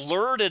been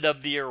alerted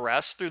of the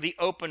arrest through the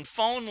open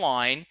phone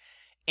line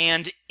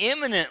and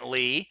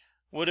imminently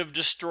would have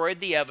destroyed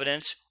the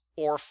evidence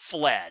or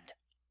fled.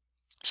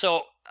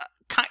 So,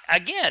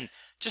 again,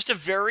 just a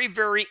very,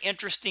 very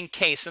interesting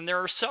case. And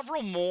there are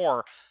several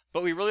more,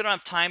 but we really don't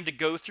have time to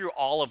go through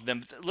all of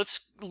them. Let's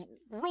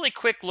really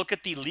quick look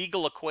at the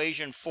legal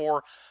equation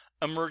for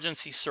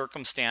emergency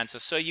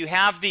circumstances. So you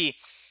have the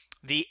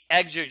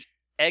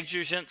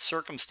exigent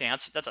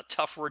circumstance. That's a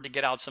tough word to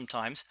get out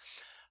sometimes,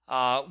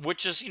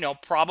 which is,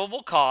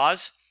 probable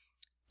cause.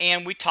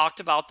 And we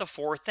talked about the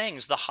four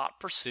things: the hot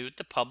pursuit,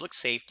 the public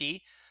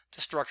safety,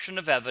 destruction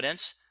of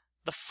evidence,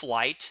 the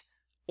flight,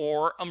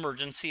 or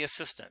emergency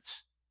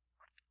assistance.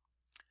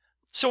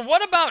 So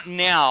what about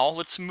now?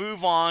 Let's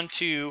move on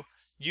to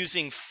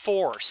using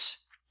force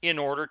in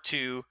order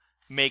to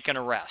make an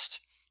arrest.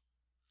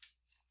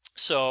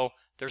 So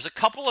there's a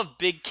couple of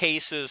big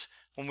cases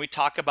when we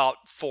talk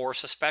about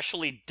force,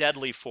 especially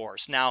deadly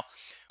force. Now,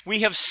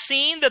 we have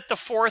seen that the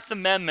Fourth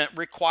Amendment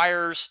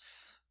requires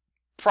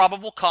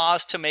probable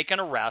cause to make an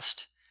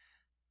arrest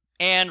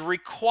and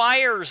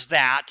requires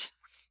that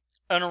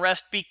an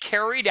arrest be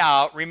carried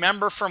out,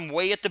 remember from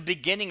way at the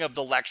beginning of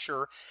the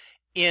lecture,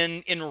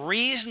 in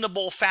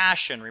reasonable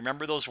fashion.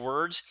 Remember those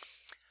words?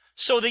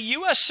 So the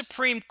U.S.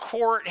 Supreme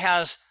Court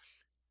has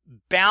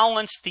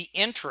balanced the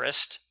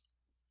interest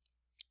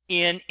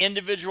in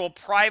individual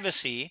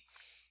privacy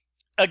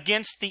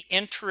against the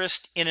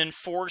interest in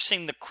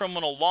enforcing the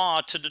criminal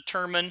law to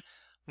determine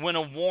when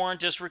a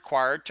warrant is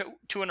required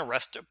to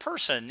arrest a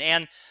person.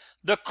 And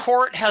the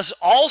court has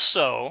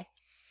also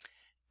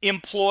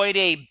employed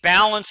a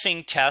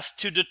balancing test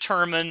to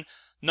determine,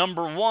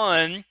 number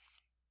one,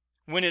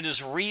 when it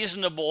is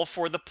reasonable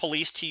for the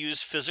police to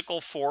use physical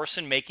force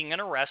in making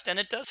an arrest, and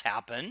it does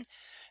happen.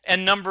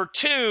 And number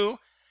two,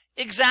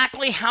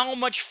 exactly how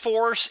much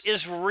force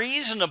is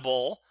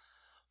reasonable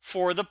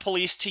for the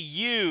police to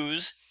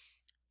use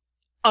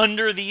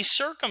under these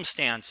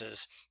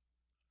circumstances.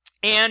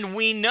 And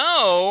we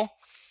know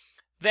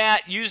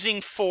that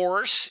using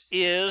force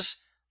is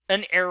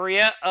an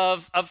area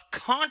of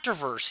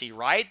controversy,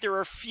 right? There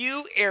are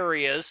few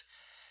areas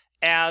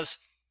as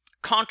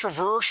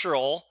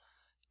controversial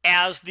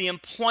as the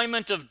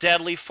employment of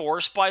deadly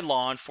force by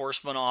law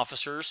enforcement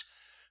officers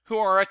who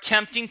are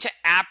attempting to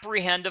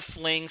apprehend a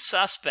fleeing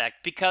suspect,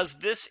 because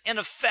this, in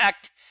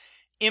effect,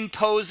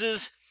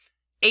 imposes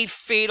a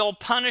fatal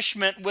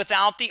punishment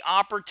without the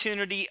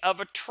opportunity of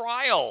a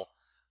trial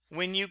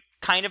when you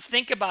kind of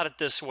think about it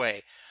this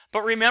way.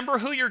 But remember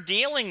who you're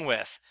dealing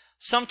with.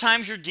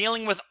 Sometimes you're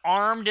dealing with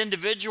armed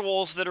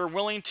individuals that are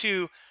willing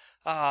to,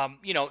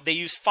 they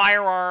use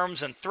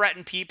firearms and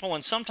threaten people,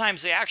 and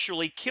sometimes they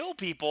actually kill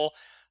people.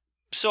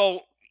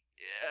 So,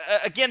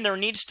 again, there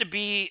needs to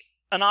be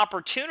an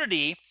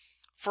opportunity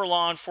for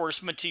law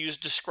enforcement to use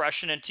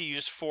discretion and to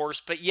use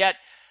force, but yet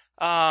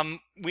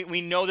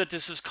we know that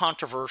this is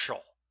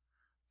controversial,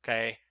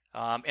 okay?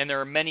 And there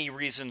are many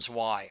reasons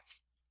why.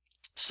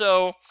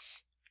 So,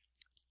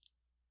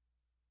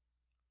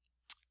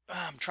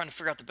 I'm trying to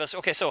figure out the best.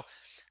 Okay, so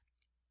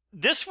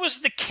this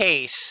was the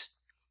case,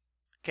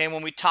 okay,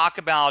 when we talk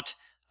about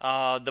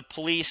the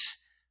police,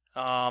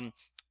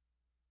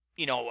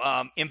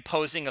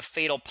 imposing a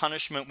fatal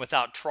punishment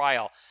without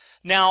trial.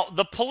 Now,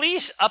 the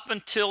police up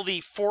until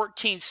the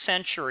 14th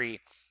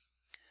century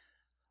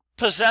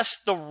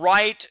possessed the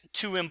right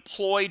to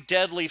employ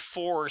deadly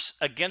force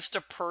against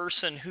a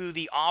person who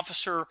the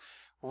officer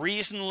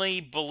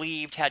reasonably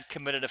believed had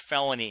committed a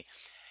felony.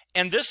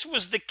 And this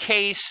was the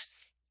case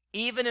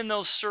even in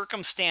those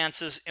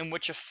circumstances in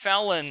which a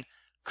felon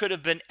could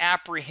have been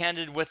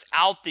apprehended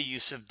without the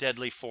use of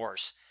deadly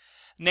force.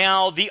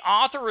 Now, the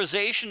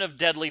authorization of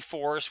deadly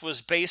force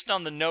was based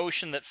on the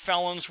notion that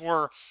felons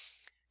were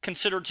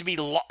considered to be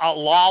a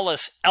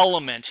lawless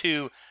element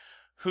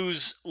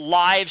whose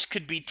lives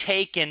could be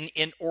taken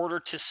in order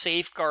to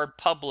safeguard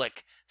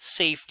public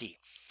safety.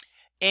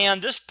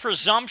 And this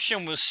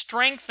presumption was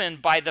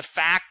strengthened by the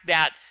fact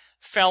that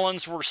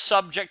felons were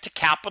subject to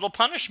capital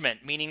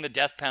punishment, meaning the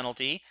death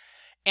penalty,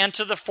 and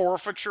to the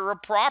forfeiture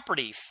of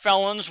property.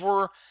 Felons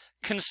were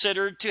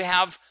considered to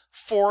have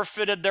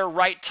forfeited their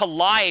right to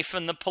life,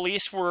 and the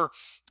police were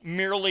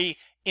merely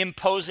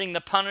imposing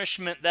the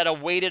punishment that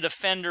awaited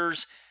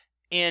offenders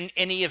in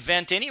any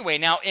event anyway.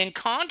 Now, in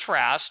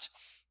contrast,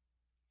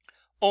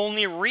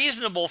 only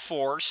reasonable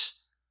force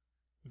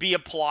be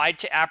applied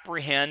to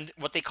apprehend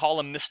what they call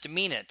a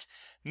misdemeanant.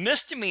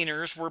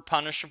 Misdemeanors were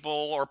punishable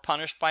or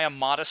punished by a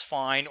modest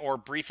fine or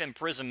brief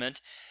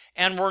imprisonment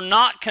and were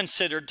not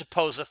considered to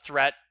pose a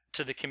threat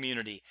to the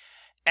community.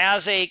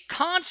 As a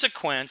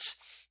consequence,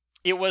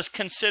 it was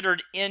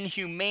considered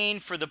inhumane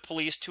for the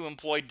police to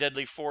employ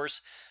deadly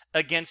force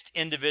against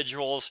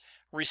individuals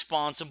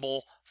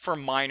responsible for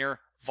minor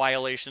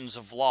violations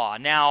of law.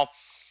 Now,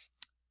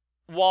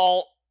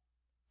 while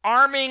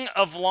arming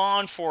of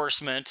law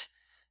enforcement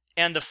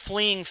and the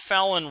fleeing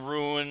felon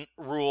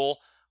rule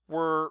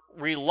were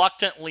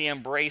reluctantly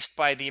embraced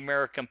by the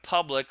American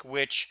public,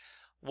 which,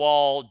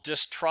 while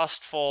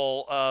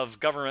distrustful of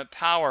government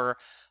power,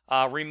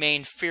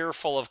 remained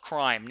fearful of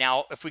crime.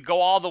 Now, if we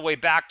go all the way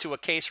back to a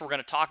case we're going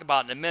to talk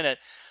about in a minute,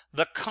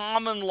 the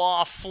common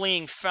law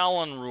fleeing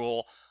felon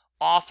rule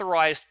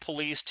authorized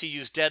police to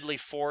use deadly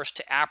force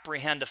to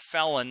apprehend a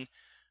felon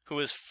who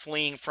is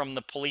fleeing from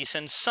the police.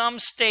 And some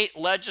state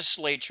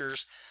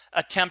legislatures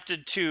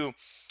attempted to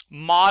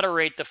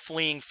moderate the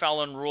fleeing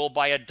felon rule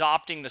by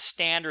adopting the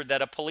standard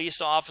that a police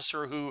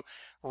officer who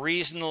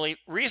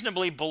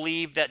reasonably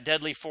believed that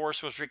deadly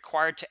force was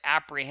required to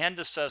apprehend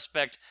a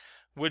suspect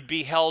would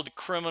be held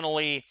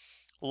criminally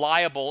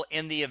liable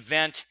in the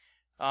event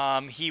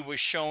he was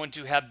shown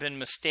to have been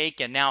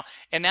mistaken. Now,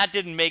 and that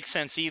didn't make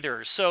sense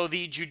either. So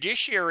the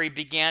judiciary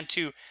began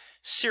to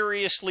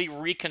seriously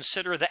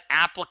reconsider the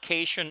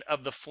application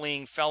of the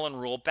fleeing felon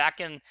rule back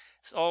in,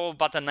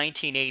 about the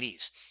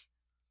 1980s.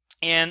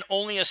 and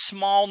only a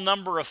small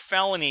number of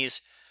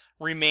felonies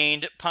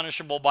remained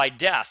punishable by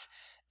death,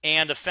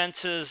 and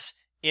offenses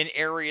in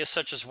areas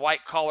such as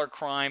white-collar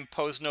crime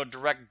posed no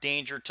direct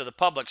danger to the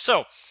public.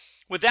 So,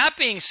 with that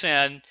being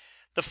said,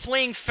 the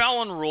fleeing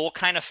felon rule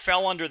kind of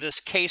fell under this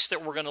case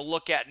that we're going to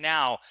look at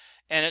now,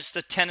 and it's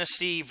the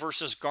Tennessee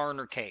versus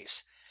Garner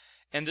case.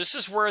 And this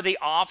is where the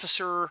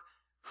officer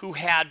who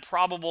had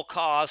probable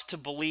cause to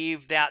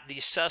believe that the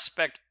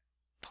suspect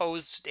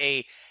posed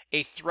a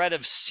threat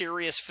of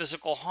serious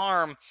physical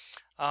harm,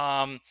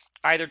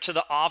 either to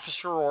the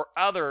officer or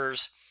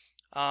others,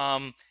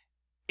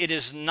 it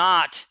is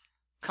not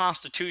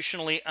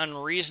constitutionally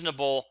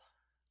unreasonable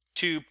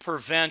to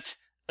prevent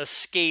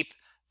escape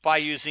by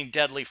using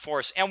deadly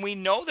force. And we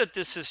know that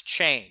this has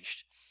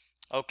changed,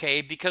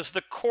 okay, because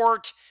the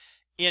court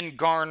in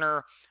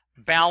Garner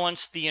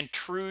balanced the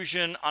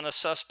intrusion on a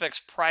suspect's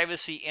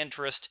privacy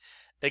interest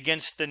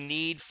against the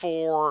need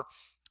for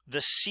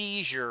the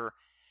seizure,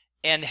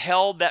 and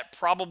held that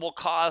probable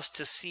cause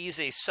to seize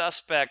a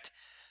suspect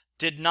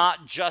did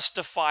not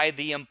justify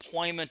the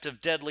employment of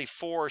deadly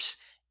force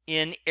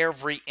in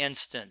every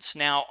instance.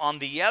 Now, on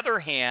the other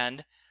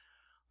hand,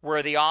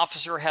 where the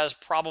officer has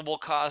probable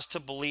cause to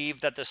believe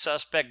that the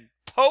suspect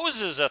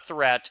poses a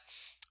threat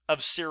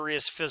of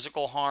serious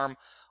physical harm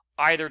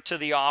either to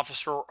the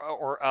officer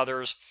or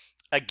others,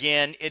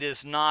 again, it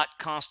is not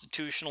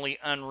constitutionally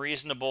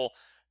unreasonable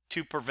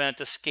to prevent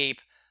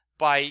escape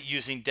by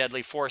using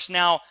deadly force.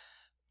 Now,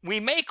 we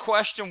may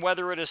question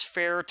whether it is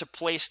fair to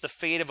place the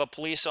fate of a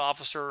police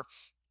officer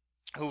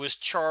who is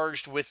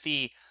charged with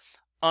the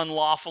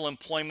unlawful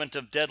employment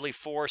of deadly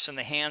force in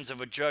the hands of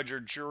a judge or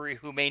jury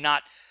who may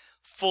not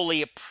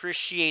fully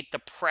appreciate the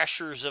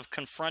pressures of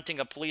confronting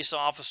a police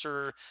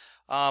officer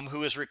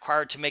who is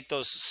required to make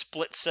those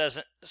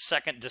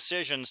split-second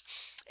decisions.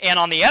 And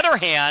on the other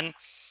hand,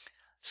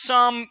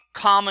 some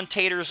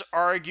commentators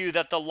argue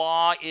that the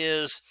law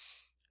is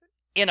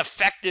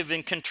ineffective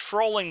in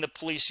controlling the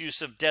police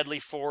use of deadly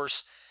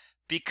force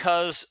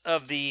because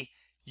of the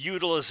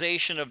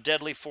utilization of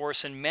deadly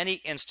force in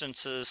many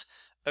instances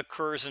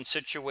occurs in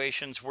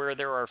situations where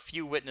there are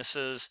few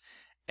witnesses,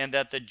 and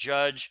that the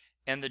judge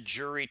and the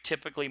jury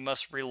typically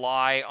must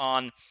rely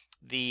on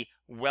the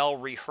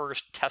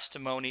well-rehearsed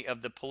testimony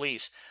of the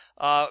police.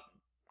 A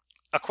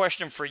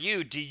question for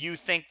you: do you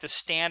think the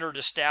standard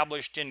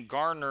established in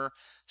Garner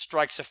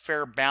strikes a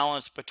fair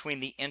balance between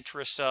the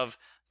interests of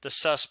the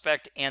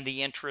suspect and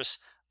the interests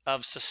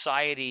of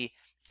society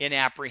in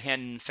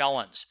apprehending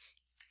felons?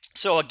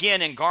 So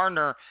again, in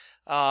Garner,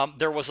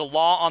 there was a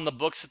law on the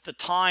books at the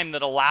time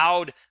that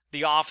allowed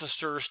the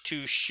officers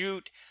to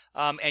shoot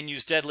and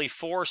use deadly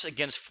force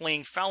against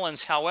fleeing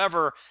felons.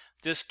 However,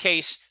 this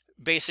case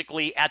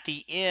basically at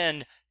the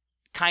end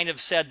kind of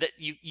said that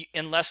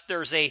unless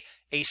there's a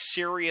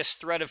serious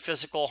threat of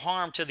physical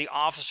harm to the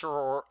officer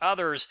or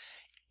others,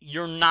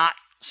 you're not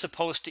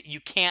supposed to,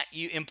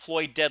 you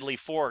employ deadly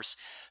force.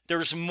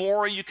 There's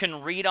more you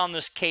can read on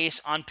this case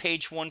on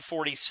page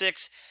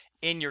 146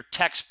 in your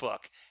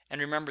textbook.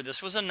 And remember,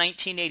 this was a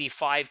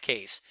 1985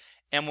 case.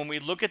 And when we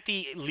look at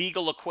the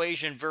legal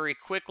equation very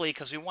quickly,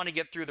 because we want to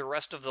get through the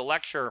rest of the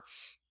lecture,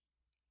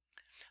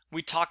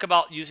 we talk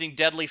about using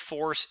deadly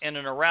force in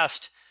an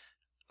arrest.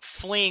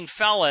 Fleeing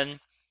felon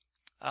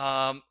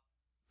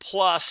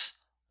plus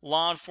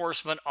law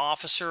enforcement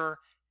officer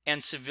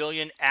and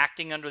civilian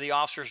acting under the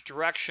officer's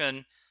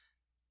direction,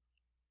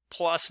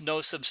 plus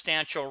no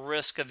substantial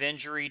risk of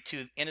injury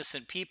to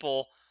innocent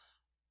people,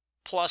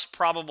 plus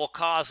probable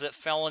cause that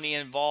felony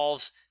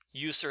involves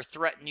use or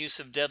threatened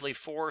use of deadly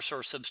force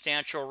or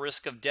substantial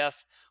risk of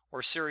death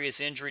or serious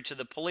injury to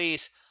the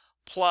police,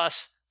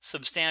 plus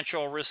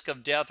substantial risk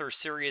of death or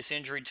serious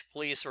injury to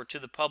police or to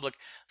the public.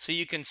 So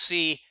you can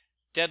see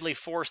deadly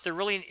force,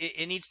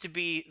 it needs to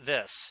be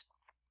this: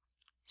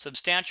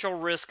 substantial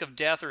risk of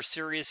death or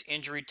serious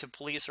injury to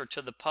police or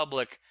to the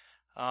public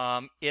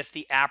if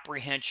the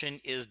apprehension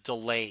is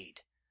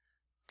delayed.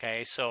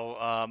 Okay,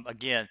 so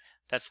again,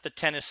 that's the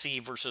Tennessee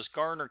versus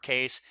Garner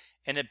case,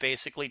 and it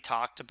basically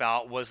talked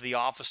about, was the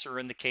officer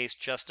in the case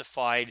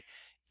justified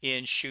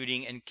in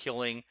shooting and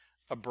killing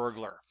a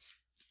burglar?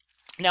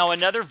 Now,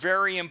 another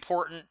very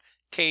important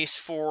case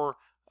for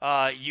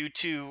you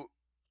to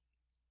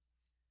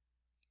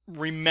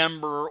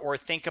remember or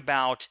think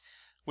about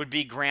would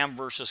be Graham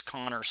versus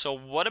Connor. So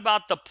what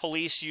about the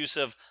police use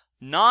of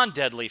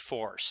non-deadly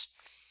force?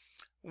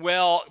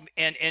 Well,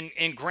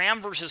 and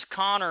Graham versus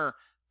Connor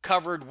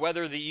covered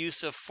whether the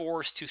use of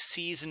force to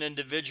seize an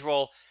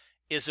individual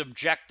is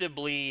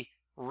objectively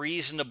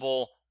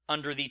reasonable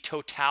under the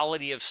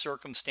totality of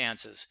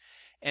circumstances.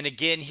 And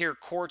again, here,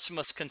 courts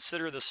must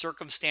consider the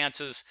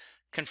circumstances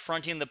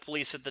confronting the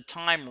police at the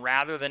time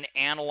rather than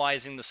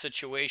analyzing the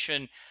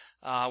situation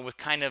with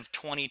kind of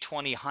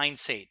 20/20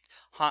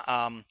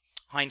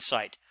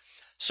 hindsight.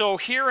 So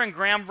here in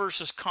Graham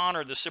versus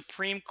Connor, the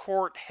Supreme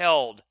Court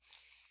held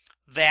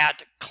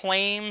that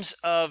claims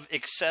of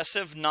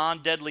excessive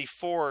non-deadly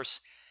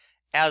force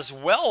as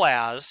well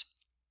as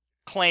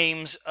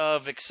claims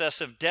of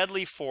excessive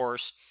deadly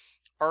force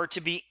are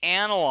to be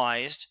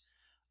analyzed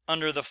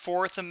under the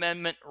Fourth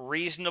Amendment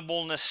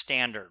reasonableness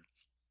standard.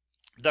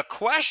 The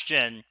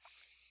question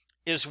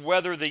is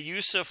whether the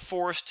use of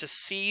force to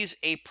seize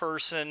a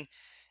person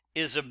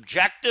is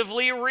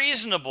objectively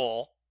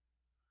reasonable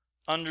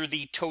under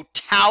the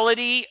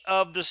totality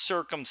of the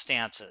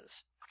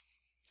circumstances.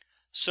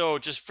 So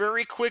just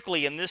very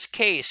quickly, in this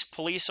case,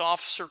 police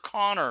officer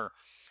Connor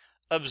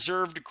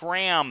observed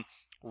Graham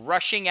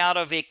rushing out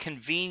of a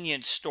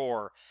convenience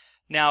store.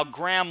 Now,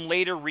 Graham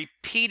later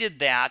repeated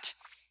that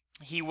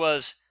he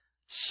was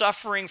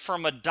suffering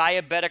from a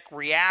diabetic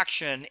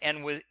reaction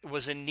and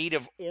was in need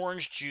of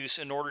orange juice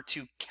in order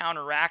to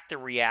counteract the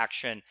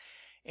reaction.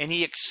 And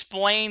he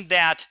explained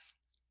that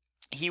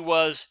he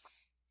was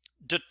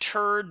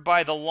deterred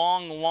by the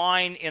long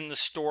line in the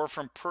store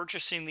from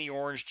purchasing the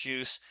orange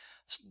juice.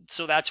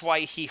 So that's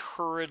why he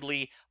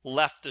hurriedly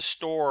left the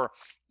store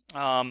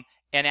and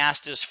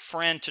asked his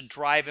friend to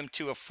drive him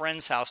to a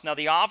friend's house. Now,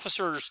 the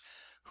officers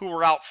who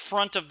were out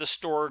front of the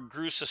store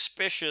grew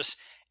suspicious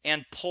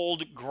and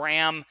pulled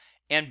Graham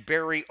and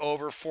Barry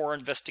over for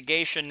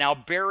investigation. Now,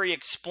 Barry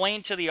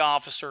explained to the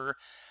officer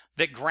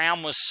that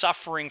Graham was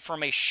suffering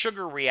from a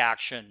sugar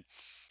reaction,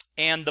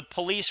 and the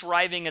police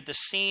arriving at the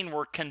scene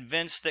were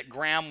convinced that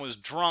Graham was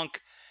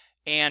drunk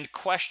and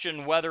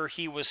questioned whether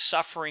he was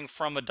suffering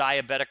from a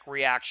diabetic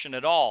reaction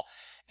at all.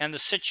 And the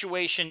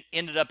situation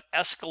ended up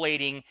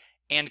escalating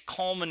and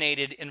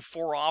culminated in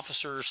 4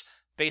 officers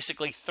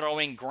basically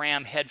throwing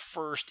Graham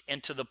headfirst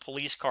into the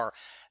police car.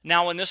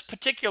 Now, in this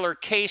particular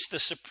case, the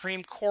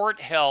Supreme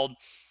Court held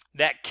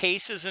that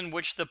cases in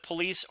which the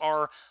police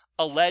are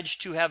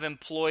alleged to have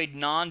employed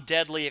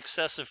non-deadly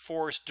excessive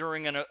force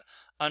during an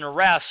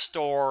arrest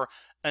or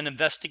an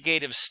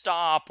investigative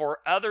stop or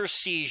other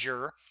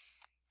seizure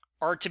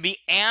are to be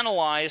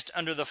analyzed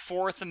under the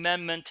Fourth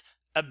Amendment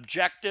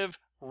objective,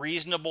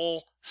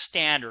 reasonable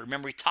standard.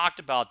 Remember, we talked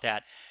about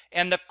that.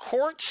 And the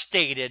court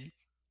stated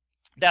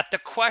that the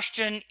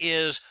question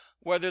is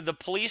whether the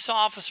police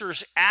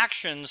officer's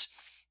actions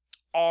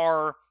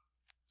are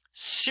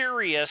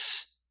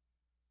serious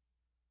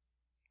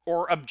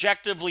or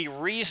objectively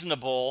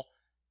reasonable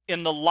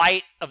in the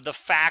light of the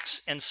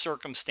facts and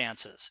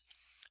circumstances.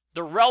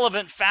 The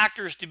relevant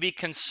factors to be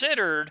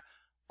considered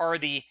are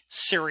the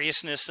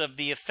seriousness of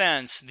the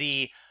offense,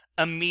 the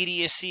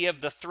immediacy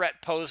of the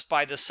threat posed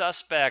by the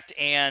suspect,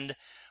 and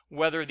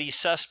whether the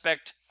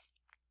suspect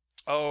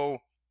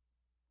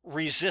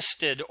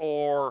resisted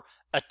or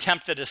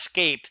attempted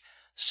escape.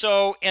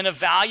 So in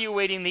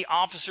evaluating the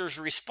officer's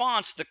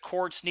response, the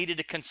courts needed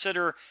to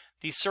consider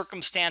the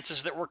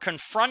circumstances that were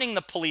confronting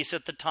the police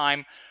at the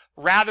time,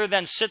 rather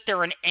than sit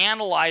there and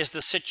analyze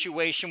the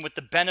situation with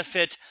the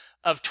benefit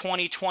of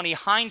 20/20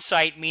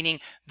 hindsight, meaning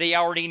they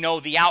already know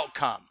the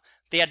outcome.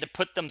 They had to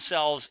put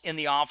themselves in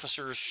the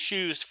officer's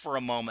shoes for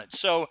a moment.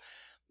 So,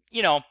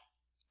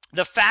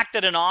 the fact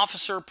that an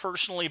officer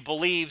personally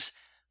believes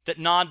that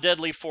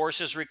non-deadly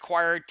force is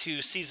required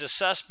to seize a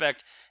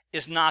suspect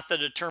is not the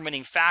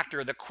determining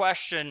factor. The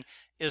question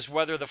is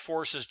whether the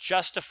force is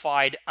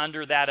justified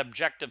under that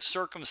objective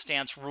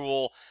circumstance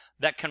rule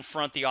that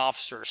confront the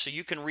officer. So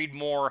you can read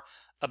more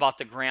about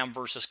the Graham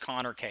versus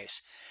Connor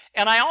case.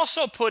 And I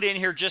also put in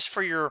here, just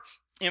for your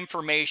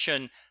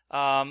information,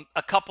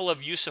 a couple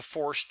of use of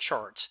force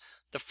charts.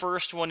 The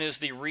first one is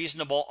the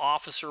reasonable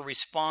officer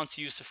response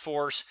use of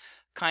force,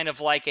 kind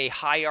of like a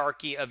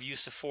hierarchy of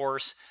use of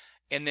force.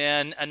 And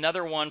then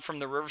another one from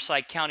the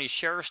Riverside County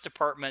Sheriff's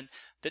Department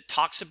that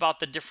talks about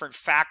the different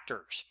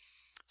factors.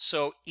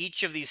 So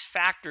each of these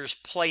factors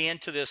play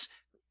into this.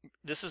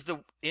 This is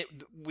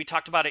we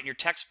talked about it in your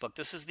textbook.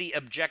 This is the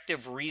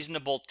objective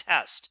reasonable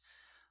test.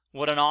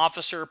 Would an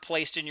officer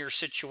placed in your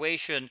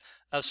situation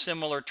of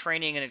similar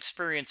training and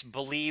experience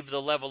believe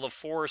the level of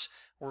force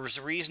was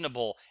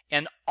reasonable?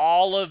 And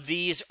all of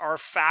these are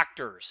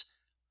factors.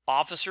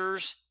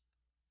 Officers,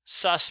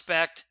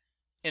 suspect,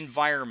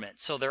 environment.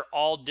 So they're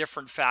all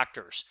different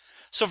factors.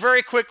 So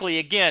very quickly,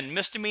 again,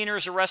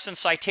 misdemeanors, arrests, and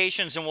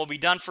citations, and we'll be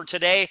done for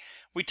today.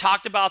 We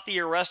talked about the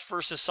arrest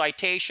versus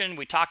citation.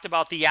 We talked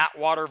about the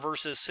Atwater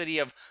versus City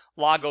of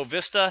Lago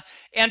Vista.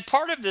 And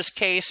part of this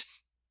case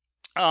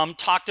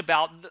talked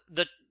about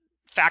the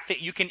fact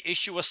that you can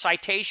issue a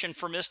citation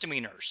for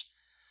misdemeanors.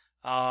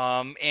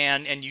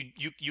 And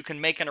you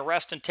can make an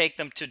arrest and take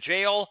them to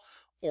jail,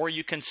 or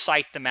you can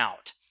cite them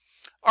out.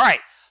 All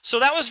right, so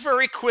that was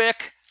very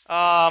quick.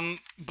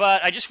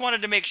 But I just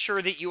wanted to make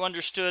sure that you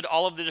understood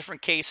all of the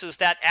different cases.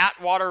 That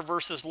Atwater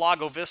versus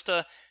Lago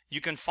Vista, you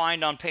can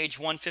find on page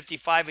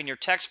 155 in your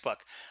textbook.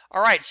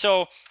 All right,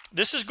 so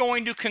this is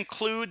going to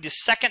conclude the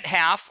second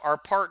half, our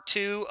part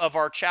 2 of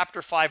our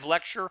chapter 5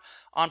 lecture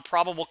on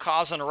probable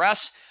cause and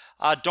arrest.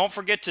 Don't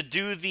forget to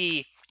do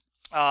the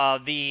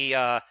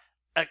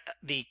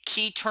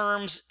key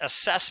terms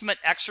assessment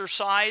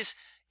exercise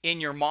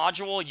in your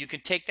module. You can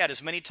take that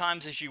as many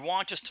times as you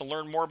want just to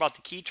learn more about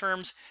the key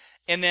terms.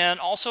 And then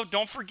also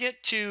don't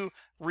forget to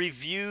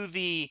review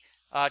the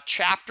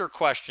chapter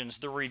questions,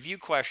 the review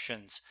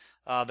questions,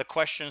 the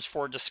questions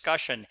for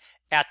discussion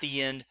at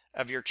the end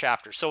of your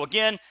chapter. So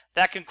again,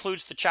 that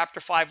concludes the chapter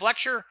 5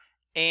 lecture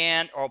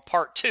or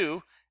part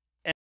 2.